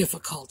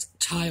difficult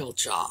tile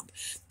job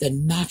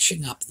than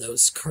matching up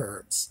those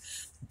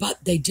curves.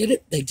 But they did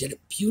it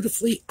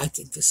beautifully. I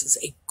think this is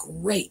a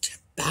great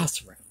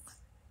bathroom.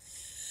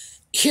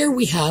 Here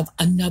we have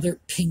another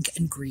pink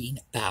and green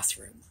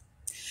bathroom.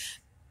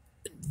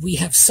 We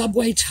have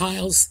subway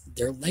tiles.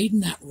 They're laid in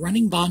that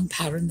running bond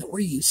pattern that we're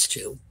used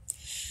to.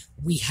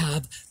 We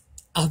have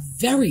a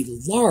very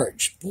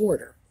large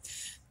border,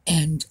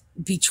 and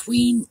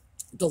between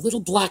the little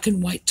black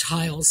and white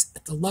tiles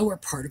at the lower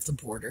part of the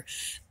border,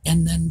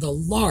 and then the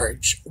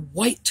large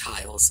white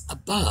tiles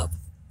above.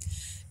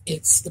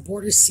 The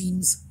border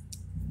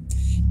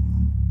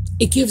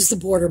it gives the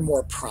border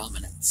more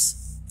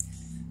prominence.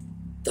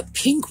 The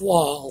pink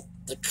wall,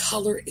 the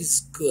color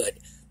is good.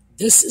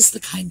 This is the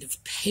kind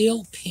of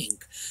pale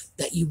pink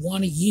that you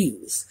want to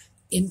use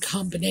in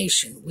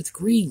combination with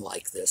green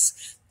like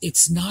this.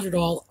 It's not at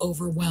all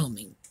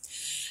overwhelming.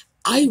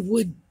 I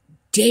would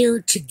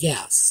dare to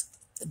guess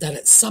that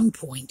at some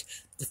point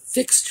the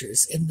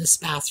fixtures in this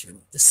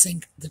bathroom, the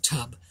sink, the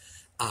tub,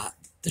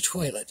 the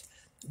toilet,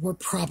 were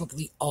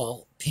probably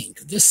all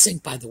pink. This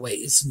sink, by the way,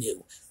 is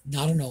new,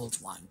 not an old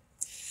one.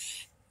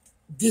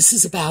 This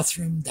is a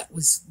bathroom that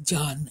was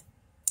done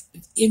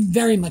in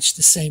very much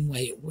the same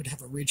way it would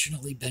have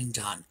originally been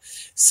done.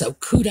 So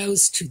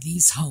kudos to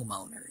these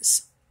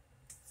homeowners.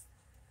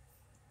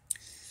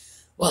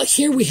 Well,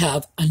 here we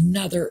have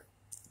another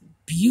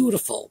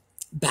beautiful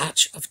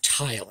batch of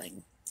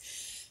tiling.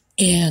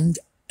 And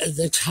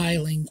the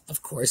tiling,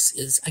 of course,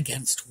 is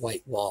against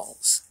white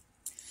walls.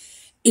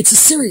 It's a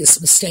serious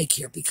mistake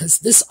here because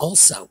this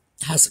also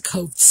has a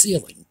coved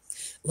ceiling,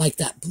 like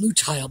that blue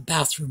tile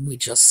bathroom we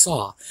just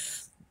saw.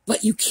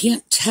 But you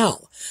can't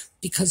tell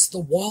because the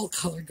wall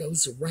color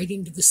goes right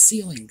into the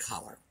ceiling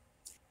color.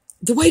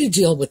 The way to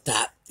deal with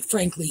that,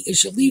 frankly,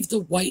 is you leave the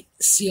white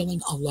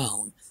ceiling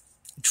alone.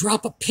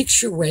 Drop a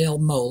picture rail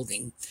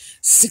molding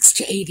 6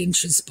 to 8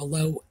 inches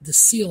below the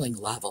ceiling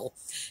level,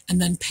 and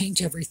then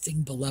paint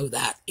everything below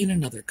that in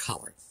another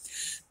color.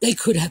 They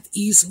could have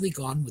easily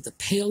gone with a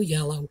pale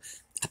yellow,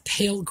 a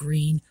pale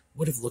green,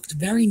 would have looked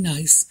very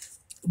nice,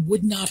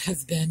 would not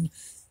have been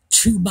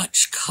too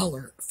much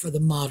color for the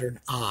modern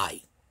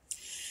eye.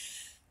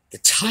 The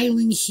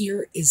tiling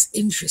here is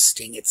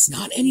interesting. It's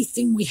not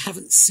anything we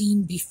haven't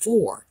seen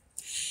before,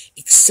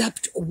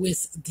 except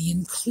with the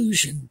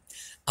inclusion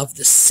of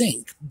the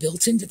sink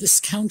built into this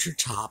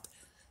countertop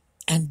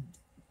and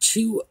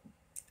 2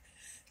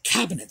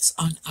 cabinets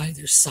on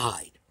either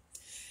side.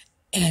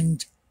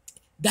 And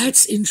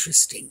that's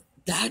interesting.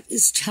 That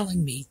is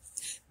telling me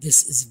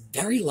this is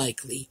very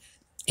likely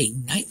a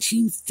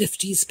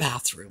 1950s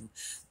bathroom,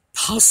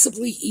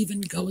 possibly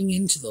even going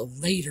into the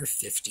later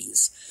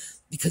 50s.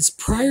 Because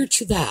prior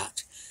to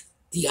that,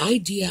 the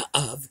idea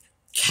of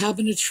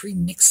cabinetry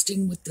mixed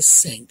in with the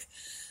sink,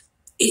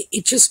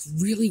 it just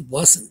really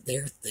wasn't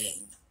their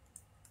thing.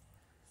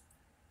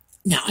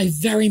 Now, I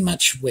very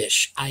much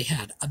wish I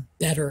had a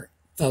better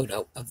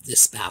photo of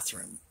this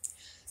bathroom.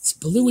 It's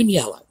blue and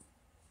yellow,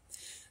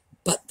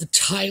 but the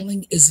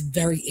tiling is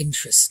very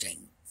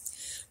interesting.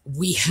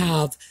 We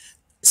have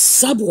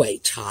subway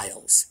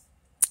tiles,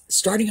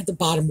 starting at the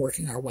bottom,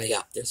 working our way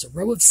up. There's a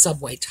row of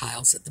subway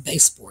tiles at the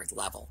baseboard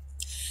level.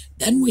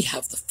 Then we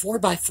have the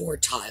 4x4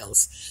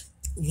 tiles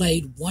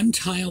laid one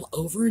tile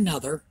over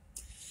another,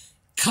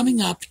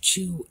 coming up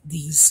to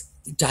these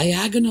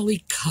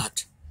diagonally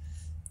cut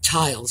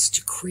tiles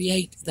to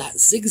create that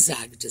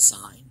zigzag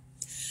design.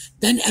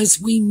 Then as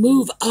we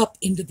move up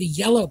into the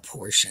yellow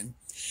portion,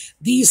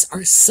 these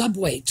are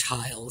subway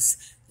tiles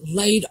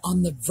laid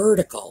on the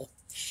vertical,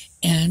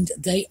 and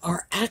they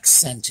are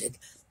accented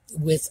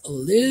with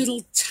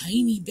little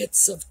tiny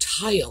bits of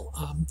tile,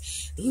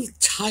 little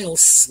tile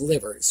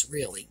slivers,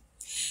 really.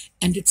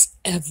 And it's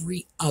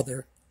every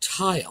other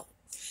tile,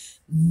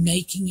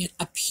 making it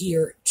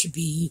appear to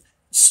be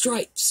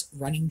stripes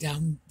running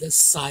down the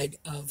side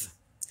of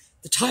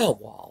the tile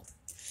wall.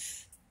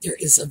 There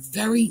is a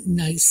very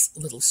nice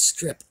little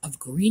strip of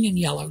green and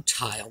yellow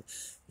tile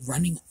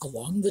running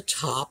along the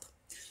top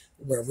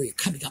where we're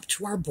coming up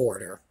to our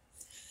border.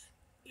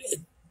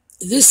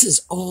 This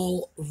is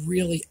all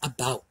really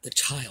about the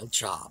tile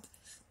job.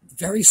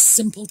 Very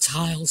simple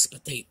tiles,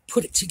 but they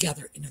put it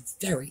together in a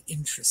very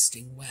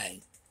interesting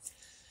way.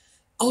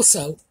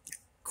 Also,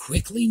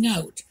 quickly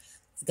note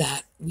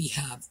that we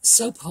have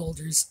soap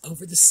holders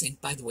over the sink.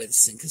 By the way, the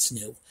sink is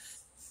new.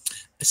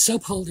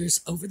 Soap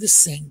holders over the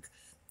sink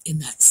in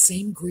that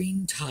same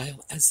green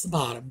tile as the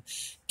bottom,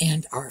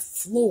 and our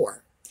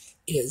floor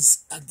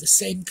is of the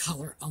same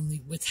color,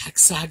 only with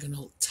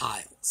hexagonal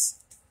tiles.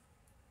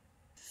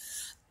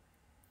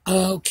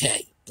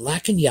 Okay,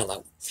 black and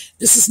yellow.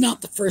 This is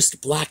not the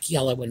first black,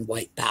 yellow, and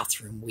white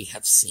bathroom we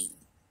have seen.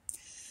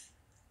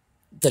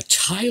 The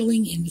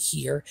tiling in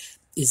here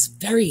is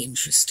very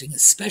interesting,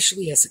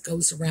 especially as it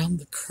goes around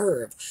the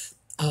curve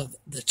of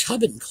the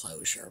tub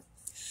enclosure.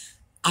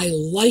 I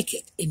like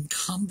it in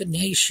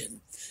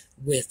combination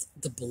with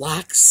the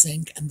black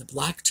sink and the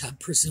black tub.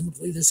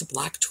 Presumably there's a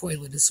black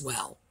toilet as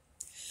well.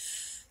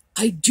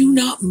 I do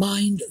not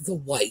mind the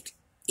white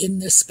in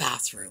this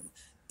bathroom,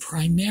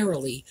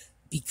 primarily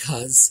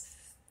because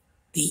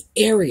the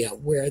area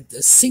where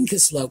the sink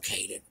is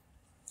located,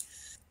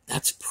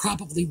 that's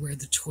probably where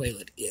the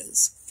toilet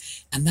is.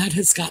 And that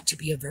has got to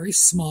be a very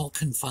small,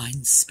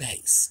 confined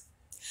space.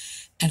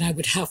 And I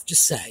would have to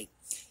say,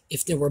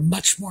 if there were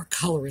much more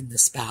color in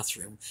this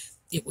bathroom,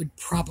 it would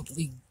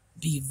probably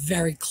be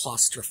very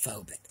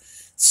claustrophobic.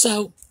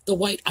 So the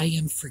white I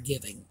am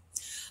forgiving.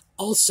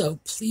 Also,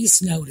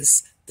 please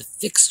notice the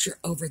fixture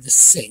over the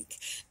sink,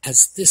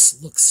 as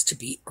this looks to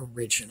be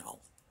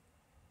original.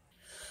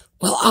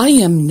 Well, I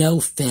am no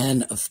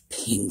fan of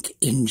pink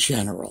in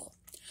general,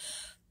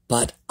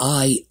 but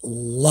I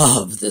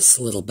love this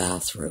little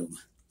bathroom.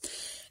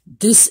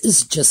 This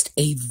is just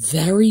a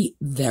very,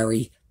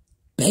 very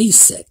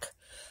basic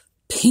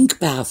pink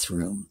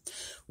bathroom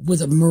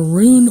with a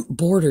maroon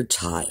border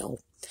tile,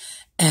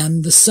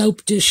 and the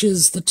soap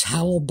dishes, the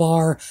towel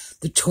bar,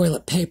 the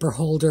toilet paper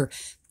holder,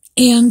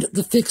 and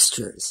the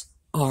fixtures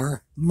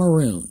are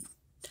maroon.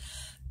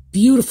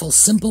 Beautiful,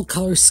 simple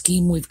color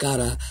scheme. We've got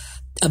a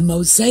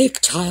mosaic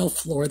tile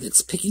floor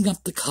that's picking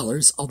up the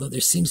colors, although there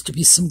seems to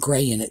be some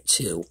gray in it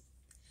too.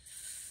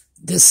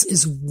 This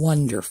is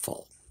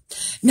wonderful.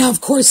 Now,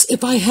 of course,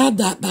 if I had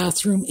that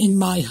bathroom in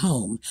my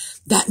home,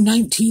 that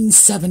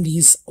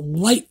 1970s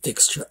light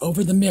fixture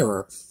over the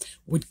mirror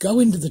would go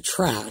into the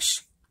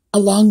trash,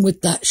 along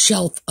with that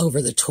shelf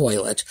over the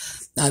toilet.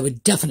 I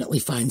would definitely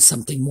find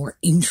something more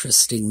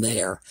interesting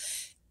there.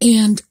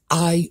 And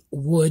I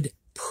would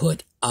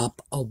put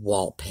up a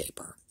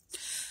wallpaper.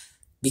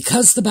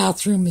 Because the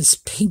bathroom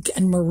is pink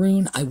and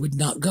maroon, I would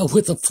not go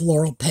with a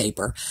floral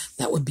paper.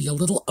 That would be a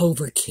little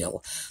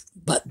overkill.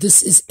 But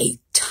this is a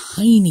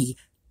tiny,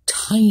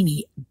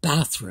 tiny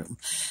bathroom,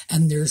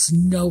 and there's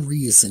no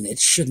reason it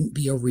shouldn't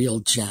be a real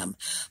gem.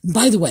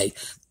 By the way,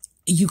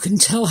 you can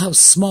tell how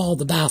small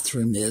the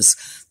bathroom is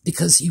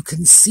because you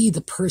can see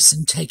the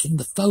person taking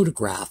the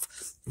photograph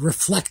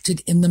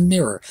reflected in the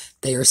mirror.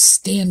 They are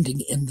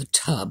standing in the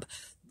tub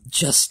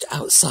just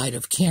outside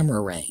of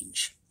camera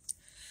range.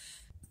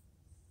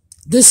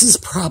 This is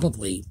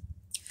probably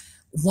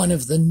one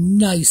of the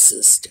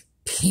nicest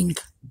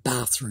pink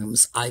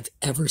bathrooms I've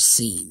ever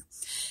seen.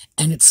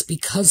 And it's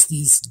because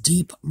these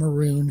deep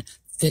maroon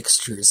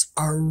fixtures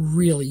are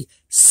really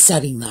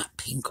setting that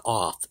pink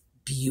off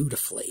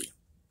beautifully.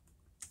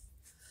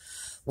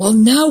 Well,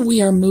 now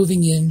we are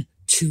moving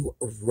into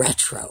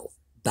retro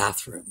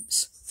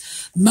bathrooms.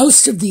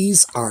 Most of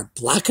these are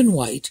black and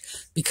white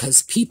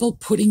because people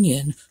putting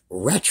in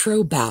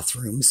retro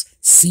bathrooms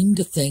seem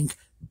to think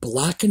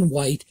black and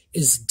white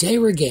is de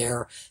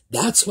rigueur.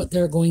 That's what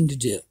they're going to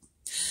do.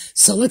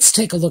 So let's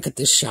take a look at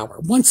this shower.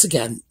 Once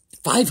again,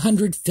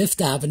 500 Fifth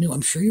Avenue.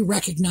 I'm sure you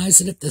recognize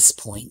it at this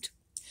point.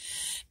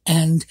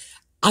 And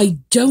I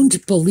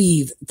don't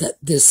believe that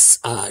this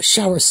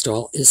shower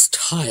stall is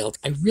tiled.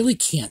 I really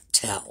can't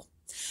tell.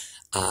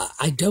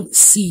 I don't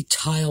see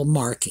tile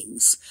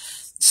markings.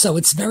 So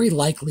it's very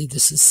likely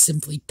this is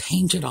simply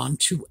painted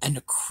onto an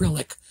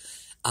acrylic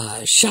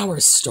shower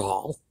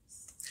stall.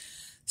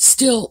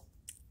 Still,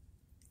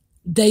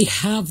 they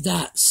have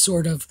that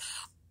sort of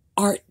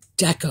Art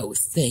Deco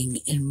thing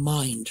in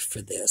mind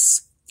for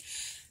this.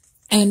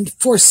 And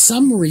for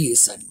some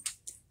reason,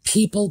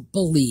 people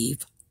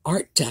believe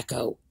Art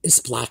Deco is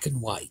black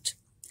and white.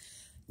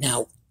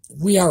 Now,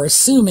 we are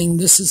assuming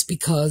this is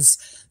because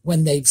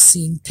when they've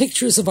seen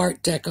pictures of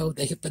Art Deco,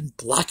 they have been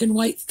black and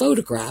white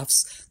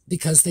photographs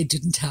because they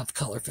didn't have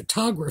color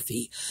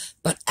photography.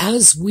 But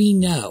as we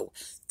know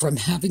from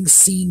having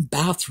seen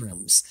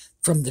bathrooms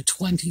from the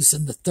 20s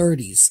and the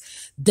 30s,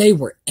 they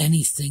were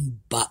anything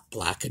but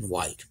black and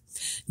white.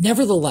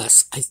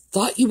 Nevertheless, I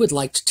thought you would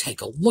like to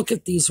take a look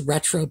at these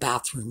retro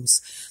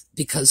bathrooms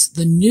because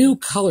the new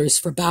colors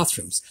for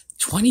bathrooms,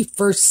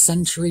 21st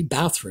century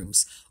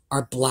bathrooms,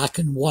 are black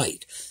and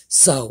white.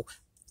 So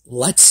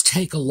let's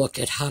take a look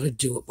at how to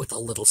do it with a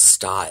little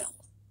style.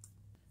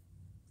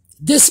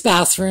 This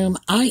bathroom,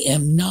 I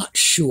am not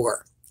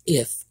sure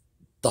if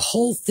the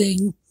whole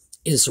thing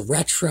is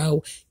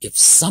retro, if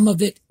some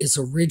of it is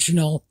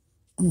original.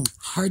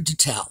 Hard to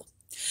tell.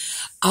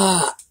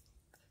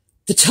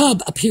 The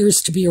tub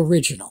appears to be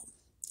original.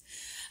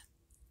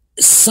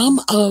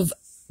 Some of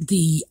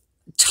the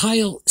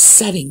tile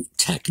setting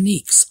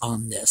techniques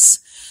on this,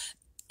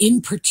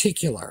 in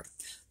particular,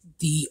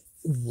 the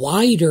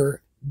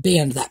wider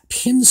band, that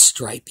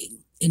pinstriping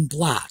in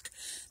black,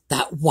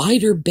 that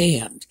wider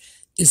band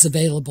is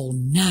available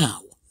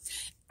now.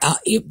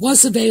 It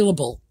was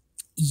available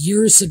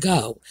years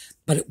ago,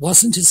 but it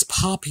wasn't as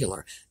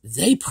popular.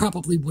 They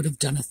probably would have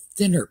done a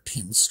thinner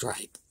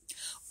pinstripe.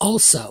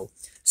 Also,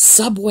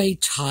 subway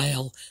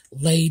tile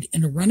laid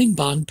in a running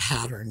bond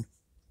pattern.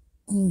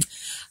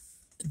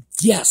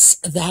 Yes,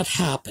 that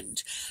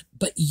happened,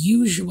 but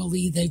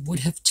usually they would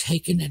have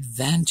taken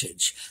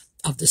advantage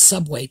of the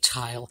subway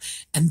tile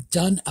and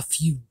done a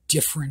few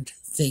different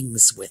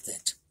things with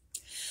it.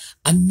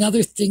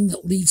 Another thing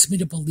that leads me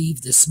to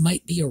believe this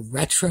might be a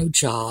retro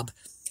job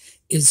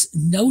is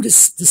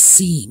notice the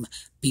seam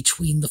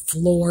between the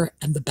floor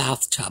and the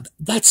bathtub.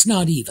 That's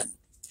not even.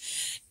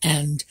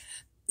 And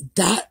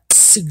that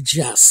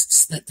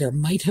suggests that there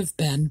might have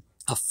been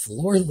a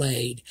floor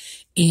laid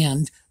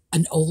and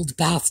an old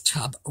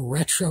bathtub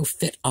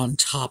retrofit on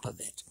top of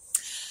it.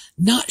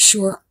 Not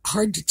sure,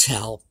 hard to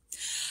tell.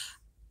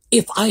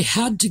 If I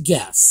had to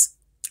guess,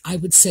 I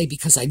would say,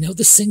 because I know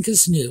the sink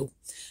is new,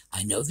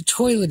 I know the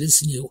toilet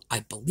is new,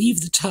 I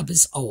believe the tub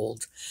is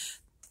old,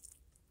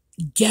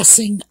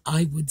 guessing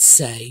I would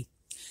say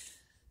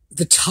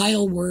the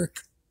tile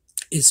work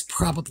is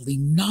probably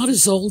not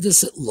as old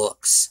as it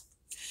looks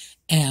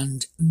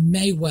and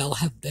may well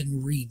have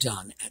been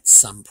redone at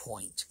some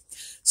point.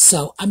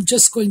 So I'm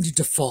just going to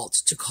default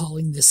to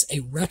calling this a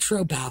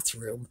retro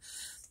bathroom,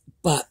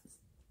 but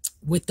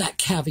with that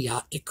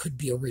caveat, it could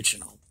be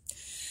original.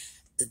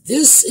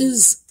 This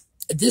is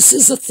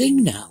a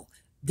thing now.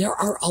 There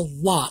are a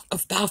lot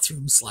of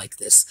bathrooms like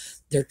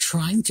this. They're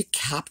trying to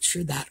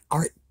capture that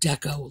Art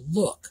Deco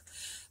look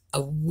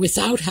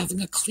without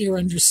having a clear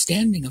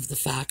understanding of the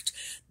fact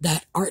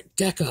that Art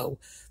Deco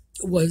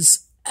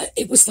was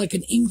like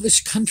an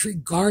English country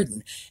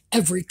garden.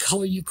 Every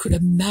color you could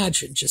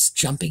imagine just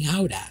jumping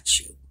out at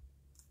you.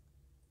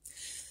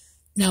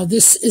 Now,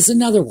 this is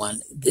another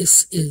one.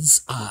 This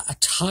is a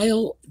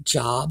tile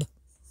job.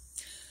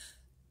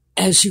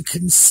 As you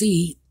can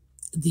see,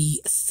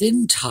 the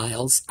thin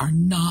tiles are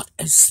not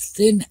as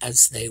thin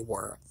as they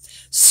were.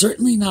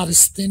 Certainly not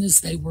as thin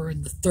as they were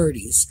in the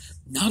 30s,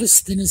 not as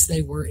thin as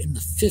they were in the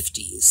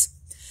 50s.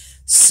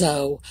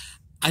 So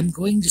I'm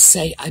going to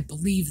say I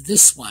believe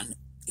this one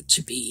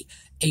to be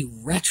a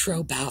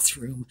retro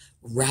bathroom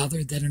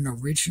rather than an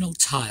original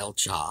tile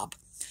job.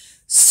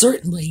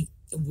 Certainly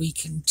we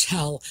can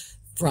tell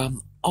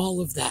from all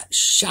of that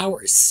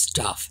shower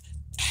stuff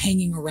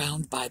hanging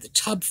around by the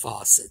tub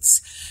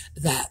faucets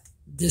that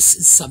this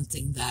is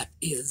something that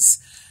is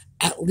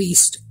at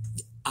least,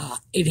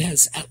 it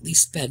has at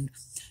least been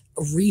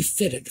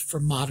refitted for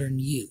modern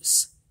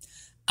use.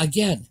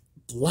 Again,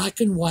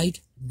 black and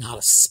white, not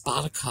a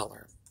spot of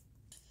color.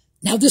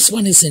 Now this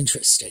one is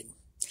interesting.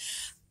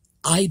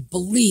 I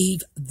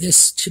believe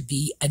this to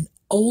be an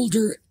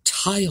older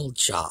tile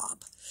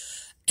job.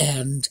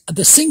 And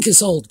the sink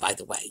is old, by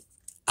the way.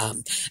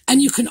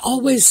 And you can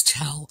always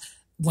tell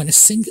when a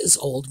sink is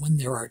old when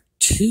there are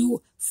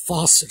two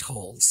faucet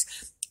holes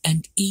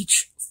and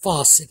each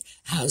faucet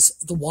has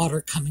the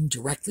water coming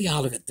directly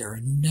out of it. There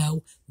are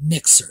no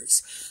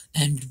mixers.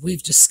 And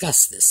we've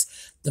discussed this.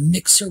 The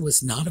mixer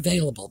was not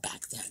available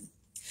back then.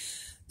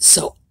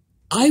 So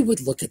I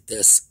would look at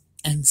this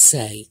and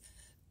say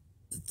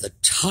the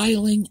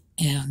tiling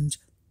and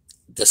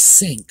the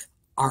sink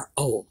are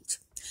old.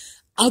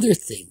 Other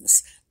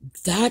things,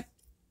 that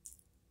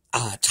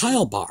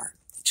tile bar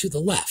to the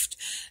left,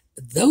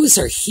 those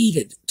are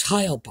heated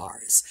tile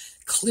bars.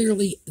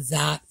 Clearly,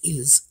 that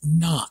is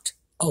not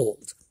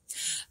old.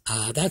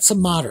 That's a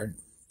modern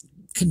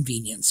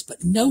convenience.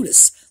 But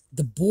notice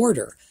the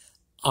border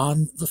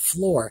on the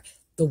floor,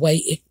 the way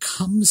it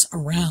comes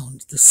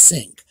around the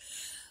sink.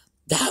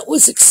 That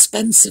was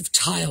expensive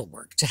tile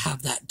work to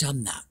have that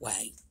done that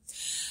way.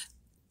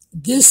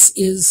 This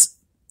is,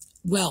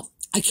 well,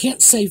 I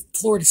can't say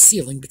floor to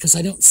ceiling because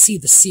I don't see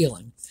the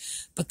ceiling,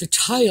 but the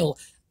tile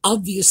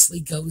obviously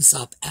goes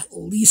up at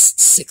least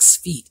 6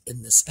 feet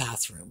in this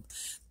bathroom.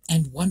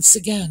 And once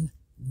again,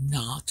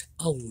 not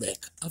a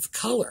lick of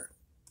color.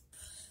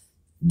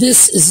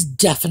 This is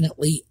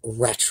definitely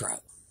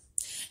retro.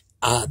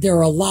 There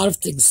are a lot of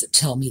things that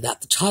tell me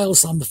that the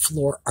tiles on the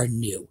floor are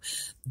new.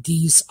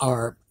 These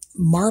are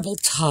marble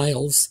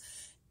tiles,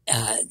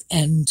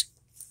 and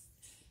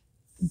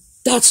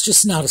that's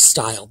just not a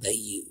style they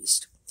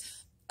used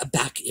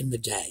back in the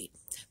day.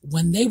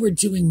 When they were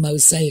doing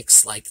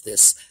mosaics like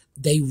this,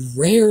 they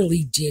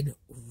rarely did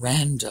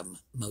random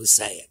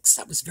mosaics.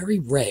 That was very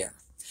rare.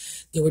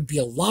 There would be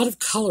a lot of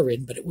color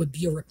in, but it would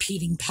be a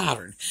repeating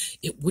pattern.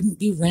 It wouldn't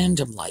be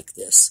random like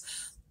this.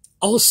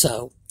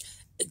 Also,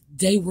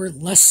 they were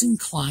less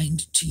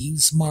inclined to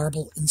use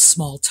marble in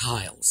small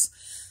tiles.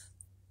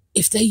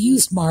 If they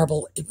used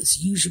marble, it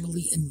was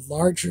usually in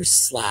larger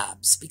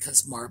slabs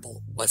because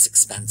marble was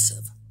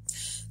expensive.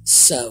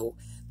 So,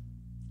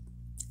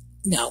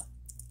 no,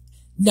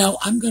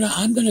 I'm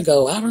gonna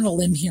go out on a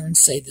limb here and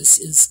say this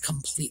is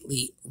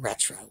completely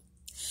retro.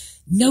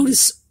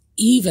 Notice,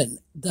 even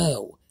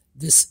though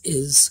this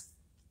is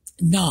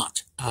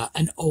not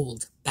an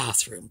old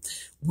bathroom,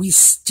 we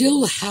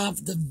still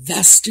have the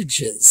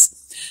vestiges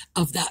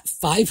of that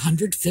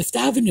 500 Fifth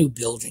Avenue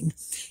building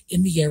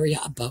in the area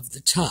above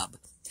the tub.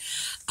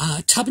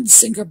 Tub and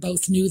sink are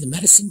both new. The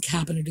medicine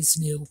cabinet is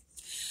new.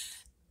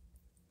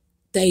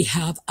 They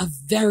have a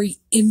very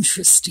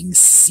interesting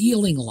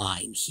ceiling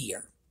line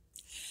here.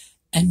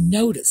 And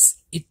notice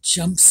it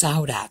jumps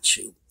out at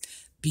you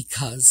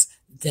because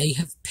they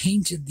have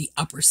painted the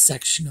upper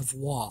section of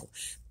wall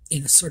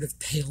in a sort of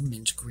pale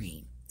mint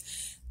green.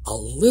 A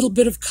little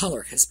bit of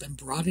color has been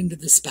brought into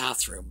this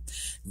bathroom.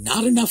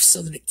 Not enough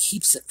so that it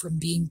keeps it from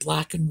being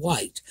black and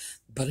white,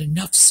 but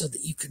enough so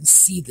that you can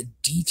see the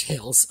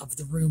details of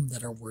the room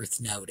that are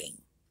worth noting.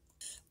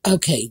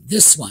 Okay,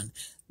 this one.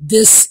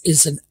 This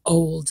is an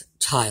old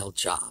tile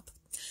job.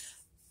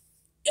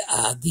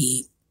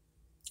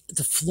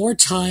 The floor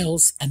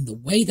tiles and the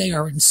way they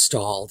are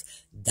installed,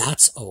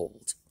 that's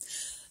old.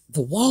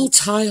 The wall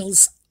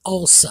tiles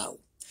also.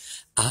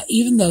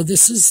 Even though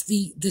this is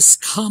this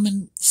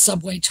common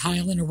subway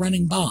tile in a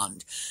running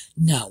bond,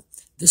 no,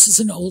 this is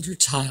an older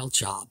tile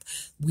job.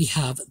 We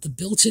have the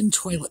built-in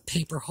toilet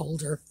paper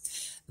holder.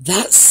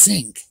 That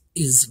sink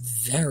is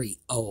very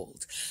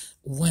old.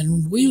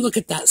 When we look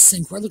at that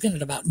sink, we're looking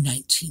at about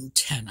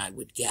 1910, I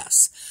would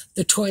guess.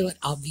 The toilet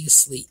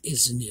obviously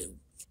is new.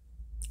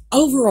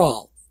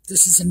 Overall,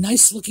 this is a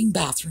nice looking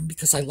bathroom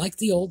because I like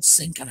the old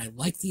sink and I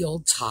like the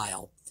old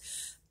tile.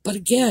 But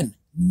again,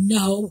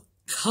 no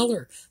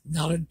color,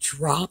 not a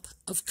drop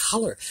of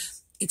color.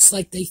 It's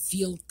like they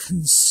feel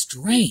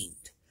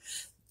constrained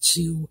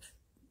to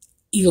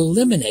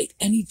eliminate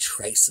any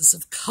traces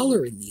of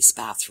color in these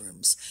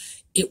bathrooms.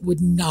 It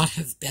would not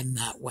have been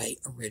that way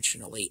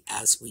originally,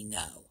 as we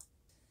know.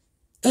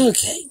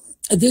 Okay,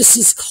 this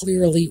is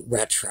clearly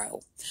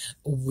retro.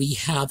 We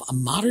have a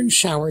modern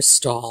shower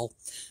stall.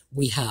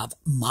 We have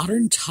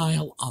modern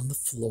tile on the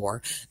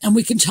floor, and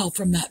we can tell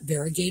from that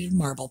variegated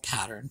marble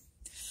pattern.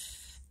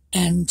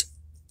 And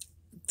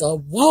the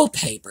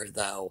wallpaper,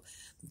 though,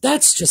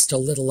 that's just a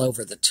little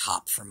over the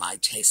top for my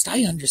taste.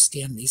 I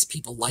understand these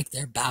people like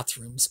their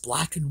bathrooms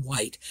black and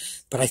white,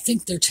 but I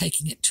think they're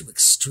taking it to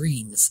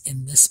extremes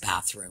in this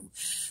bathroom.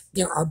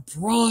 There are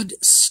broad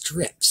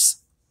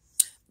strips,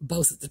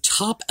 both at the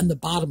top and the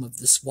bottom of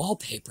this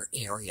wallpaper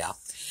area,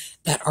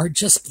 that are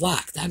just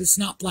black. That is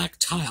not black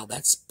tile.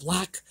 That's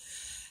black.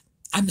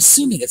 I'm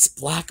assuming it's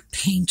black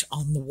paint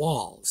on the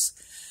walls.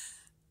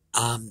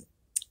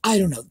 I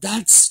don't know.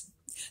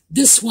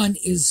 This one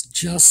is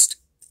just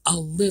a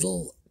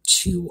little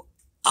too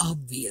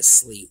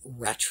obviously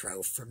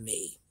retro for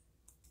me.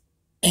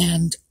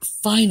 And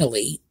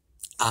finally,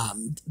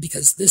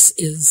 because this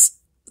is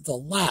the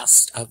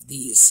last of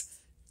these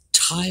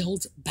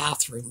tiled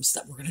bathrooms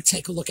that we're going to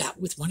take a look at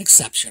with one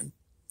exception,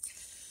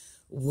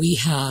 we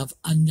have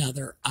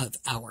another of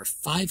our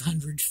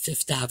 500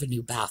 Fifth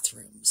Avenue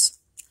bathrooms.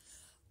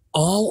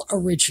 All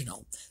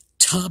original.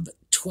 Tub,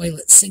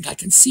 toilet, sink. I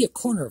can see a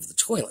corner of the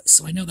toilet,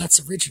 so I know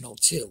that's original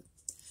too.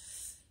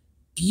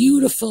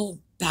 Beautiful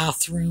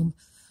bathroom.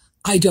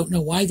 I don't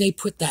know why they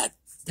put that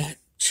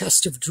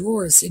chest of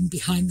drawers in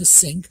behind the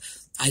sink.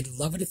 I'd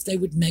love it if they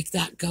would make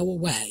that go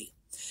away.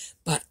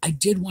 But I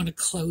did want to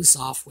close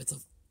off with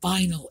a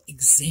final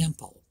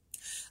example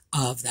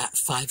of that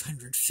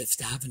 500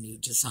 Fifth Avenue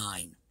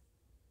design.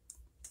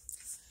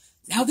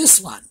 Now this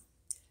one,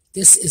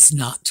 this is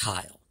not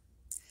tile.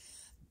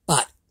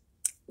 But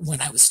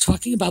when I was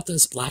talking about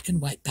those black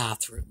and white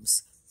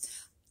bathrooms,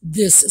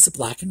 this is a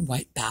black and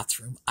white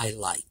bathroom I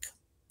like.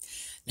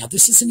 Now,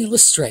 this is an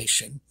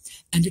illustration,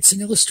 and it's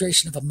an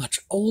illustration of a much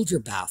older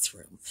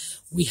bathroom.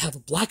 We have a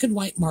black and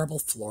white marble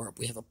floor.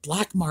 We have a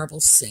black marble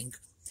sink,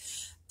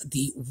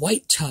 the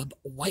white tub,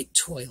 white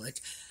toilet,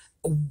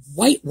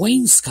 white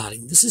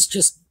wainscoting. This is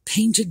just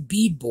painted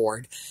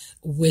beadboard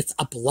with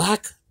a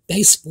black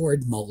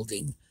baseboard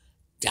molding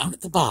down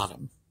at the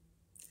bottom.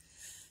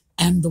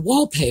 And the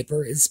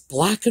wallpaper is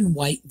black and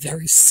white,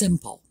 very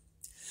simple.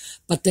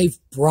 But they've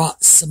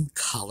brought some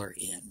color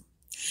in.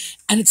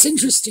 And it's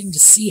interesting to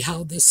see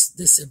how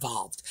this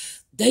evolved.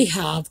 They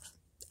have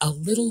a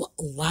little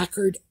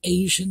lacquered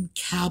Asian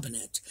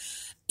cabinet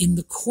in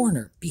the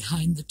corner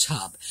behind the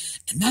tub.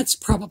 And that's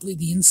probably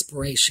the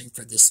inspiration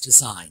for this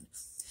design.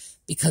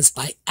 Because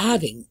by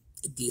adding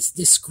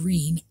this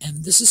green,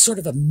 and this is sort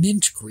of a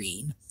mint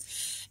green,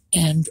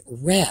 and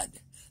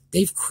red,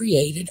 they've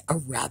created a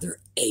rather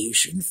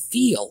Asian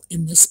feel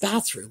in this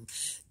bathroom,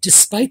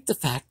 despite the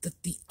fact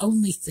that the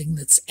only thing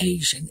that's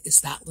Asian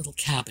is that little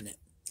cabinet.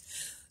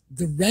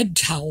 The red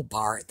towel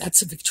bar,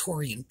 that's a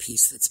Victorian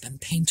piece that's been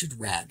painted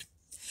red.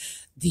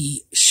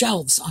 The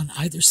shelves on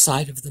either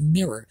side of the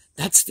mirror,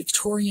 that's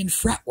Victorian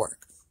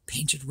fretwork,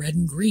 painted red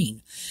and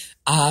green.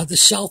 The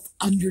shelf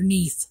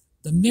underneath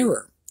the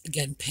mirror,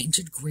 again,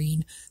 painted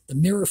green. The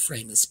mirror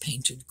frame is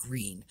painted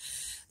green.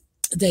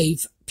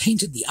 They've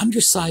painted the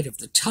underside of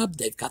the tub.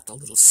 They've got the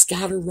little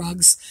scatter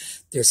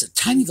rugs. There's a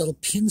tiny little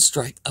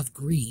pinstripe of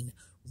green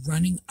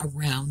running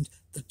around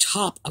the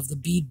top of the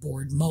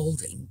beadboard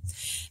molding,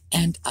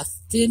 and a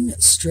thin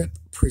strip,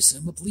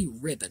 presumably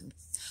ribbon,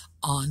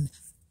 on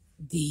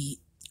the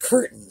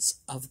curtains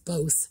of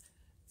both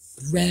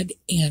red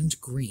and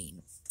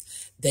green.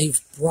 They've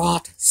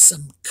brought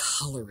some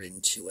color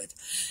into it,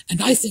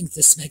 and I think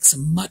this makes a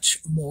much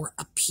more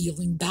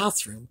appealing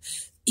bathroom,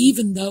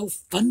 even though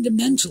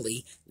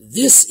fundamentally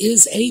this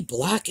is a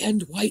black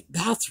and white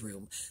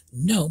bathroom.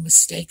 No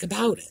mistake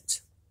about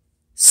it.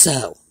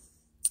 So,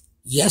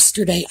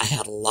 yesterday I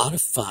had a lot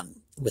of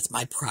fun with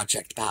my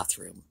project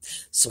bathroom.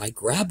 So I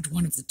grabbed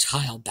one of the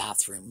tile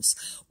bathrooms,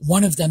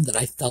 one of them that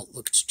I felt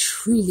looked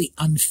truly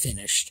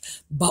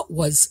unfinished, but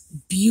was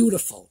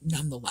beautiful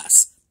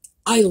nonetheless.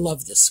 I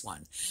love this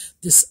one.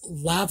 This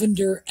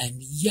lavender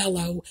and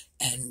yellow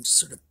and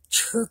sort of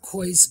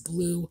turquoise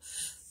blue.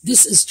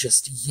 This is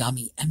just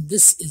yummy, and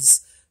this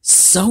is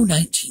so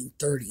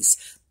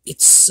 1930s.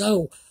 It's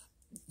so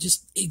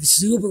just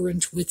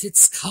exuberant with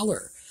its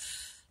color.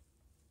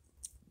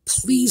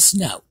 Please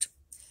note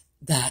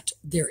that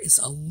there is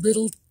a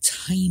little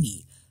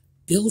tiny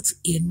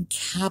built-in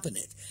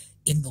cabinet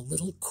in the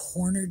little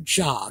corner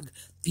jog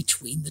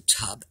between the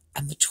tub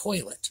and the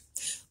toilet.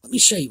 Let me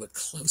show you a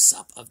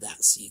close-up of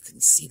that so you can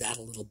see that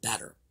a little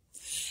better.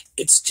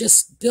 It's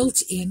just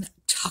built in,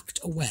 tucked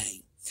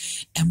away.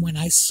 And when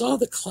I saw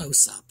the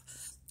close-up,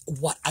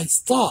 what I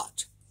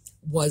thought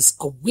was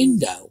a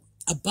window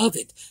above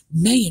it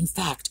may in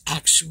fact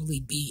actually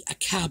be a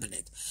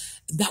cabinet.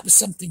 That was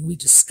something we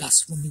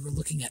discussed when we were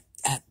looking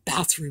at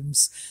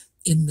bathrooms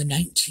in the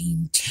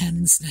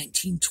 1910s,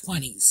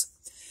 1920s,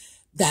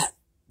 that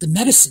the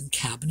medicine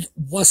cabinet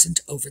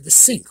wasn't over the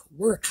sink.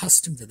 We're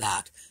accustomed to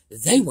that.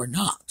 They were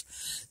not.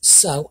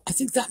 So I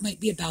think that might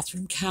be a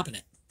bathroom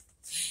cabinet.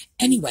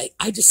 Anyway,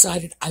 I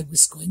decided I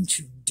was going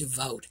to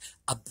devote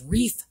a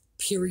brief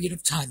period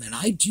of time, and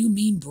I do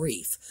mean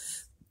brief,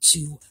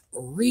 to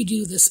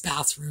redo this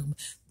bathroom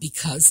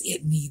because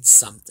it needs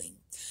something.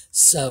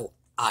 So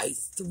I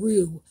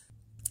threw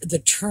the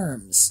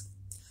terms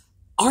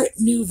Art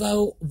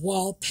Nouveau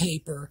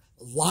wallpaper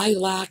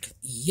lilac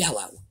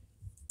yellow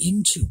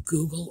into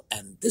Google,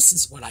 and this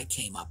is what I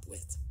came up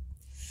with.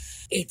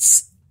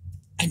 It's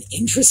an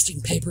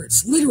interesting paper.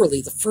 It's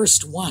literally the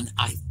first one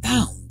I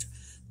found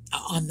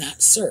on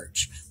that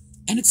search,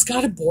 and it's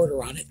got a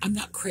border on it. I'm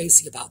not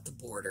crazy about the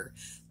border,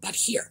 but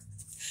here,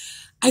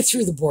 I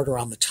threw the border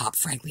on the top.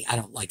 Frankly, I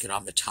don't like it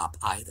on the top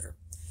either.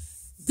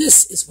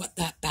 This is what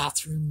that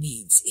bathroom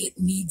needs. It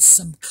needs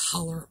some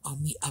color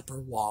on the upper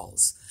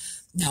walls.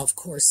 Now, of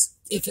course,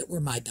 if it were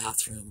my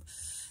bathroom,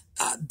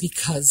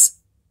 because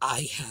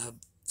I have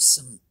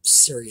some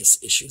serious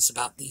issues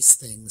about these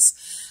things,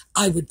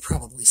 I would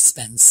probably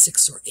spend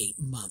 6 or 8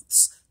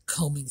 months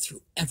combing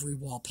through every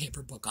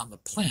wallpaper book on the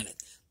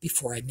planet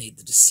before I made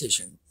the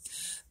decision.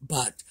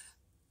 But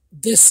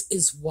this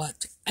is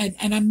what, and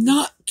I'm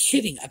not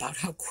kidding about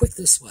how quick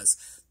this was.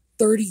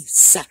 30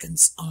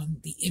 seconds on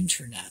the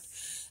internet,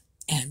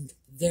 and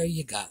there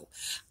you go.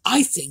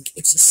 I think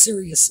it's a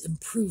serious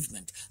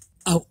improvement.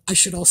 Oh, I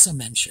should also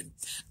mention,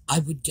 I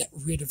would get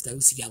rid of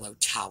those yellow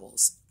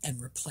towels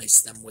and replace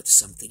them with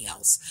something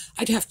else.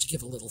 I'd have to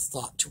give a little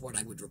thought to what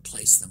I would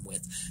replace them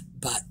with,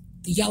 but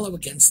the yellow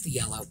against the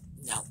yellow,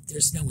 no,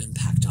 there's no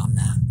impact on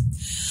that.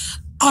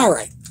 All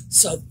right,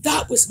 so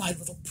that was my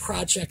little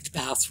project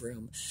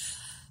bathroom.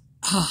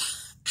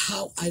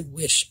 How I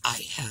wish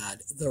I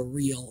had the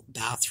real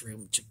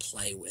bathroom to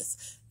play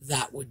with.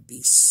 That would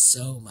be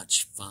so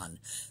much fun,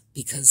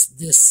 because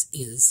this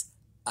is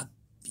a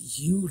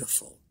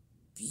beautiful,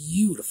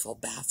 beautiful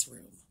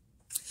bathroom.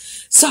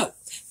 So,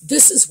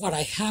 this is what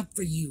I have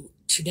for you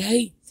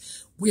today.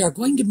 We are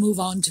going to move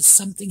on to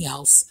something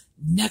else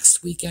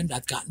next weekend.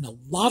 I've gotten a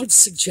lot of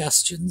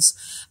suggestions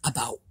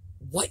about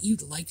what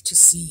you'd like to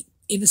see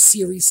in a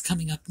series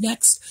coming up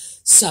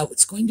next, so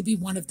it's going to be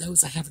one of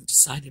those. I haven't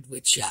decided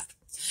which yet.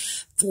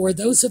 For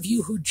those of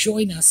you who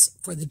join us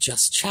for the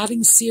Just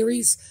Chatting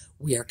series,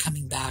 we are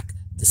coming back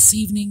this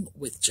evening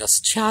with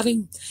Just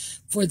Chatting.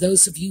 For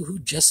those of you who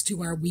just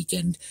do our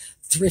weekend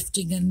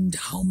thrifting and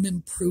home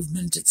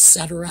improvement,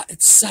 etc.,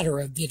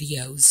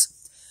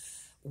 videos,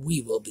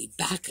 we will be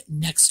back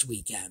next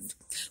weekend.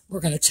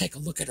 We're going to take a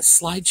look at a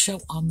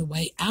slideshow on the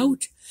way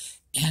out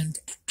and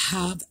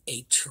have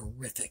a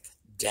terrific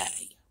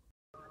day.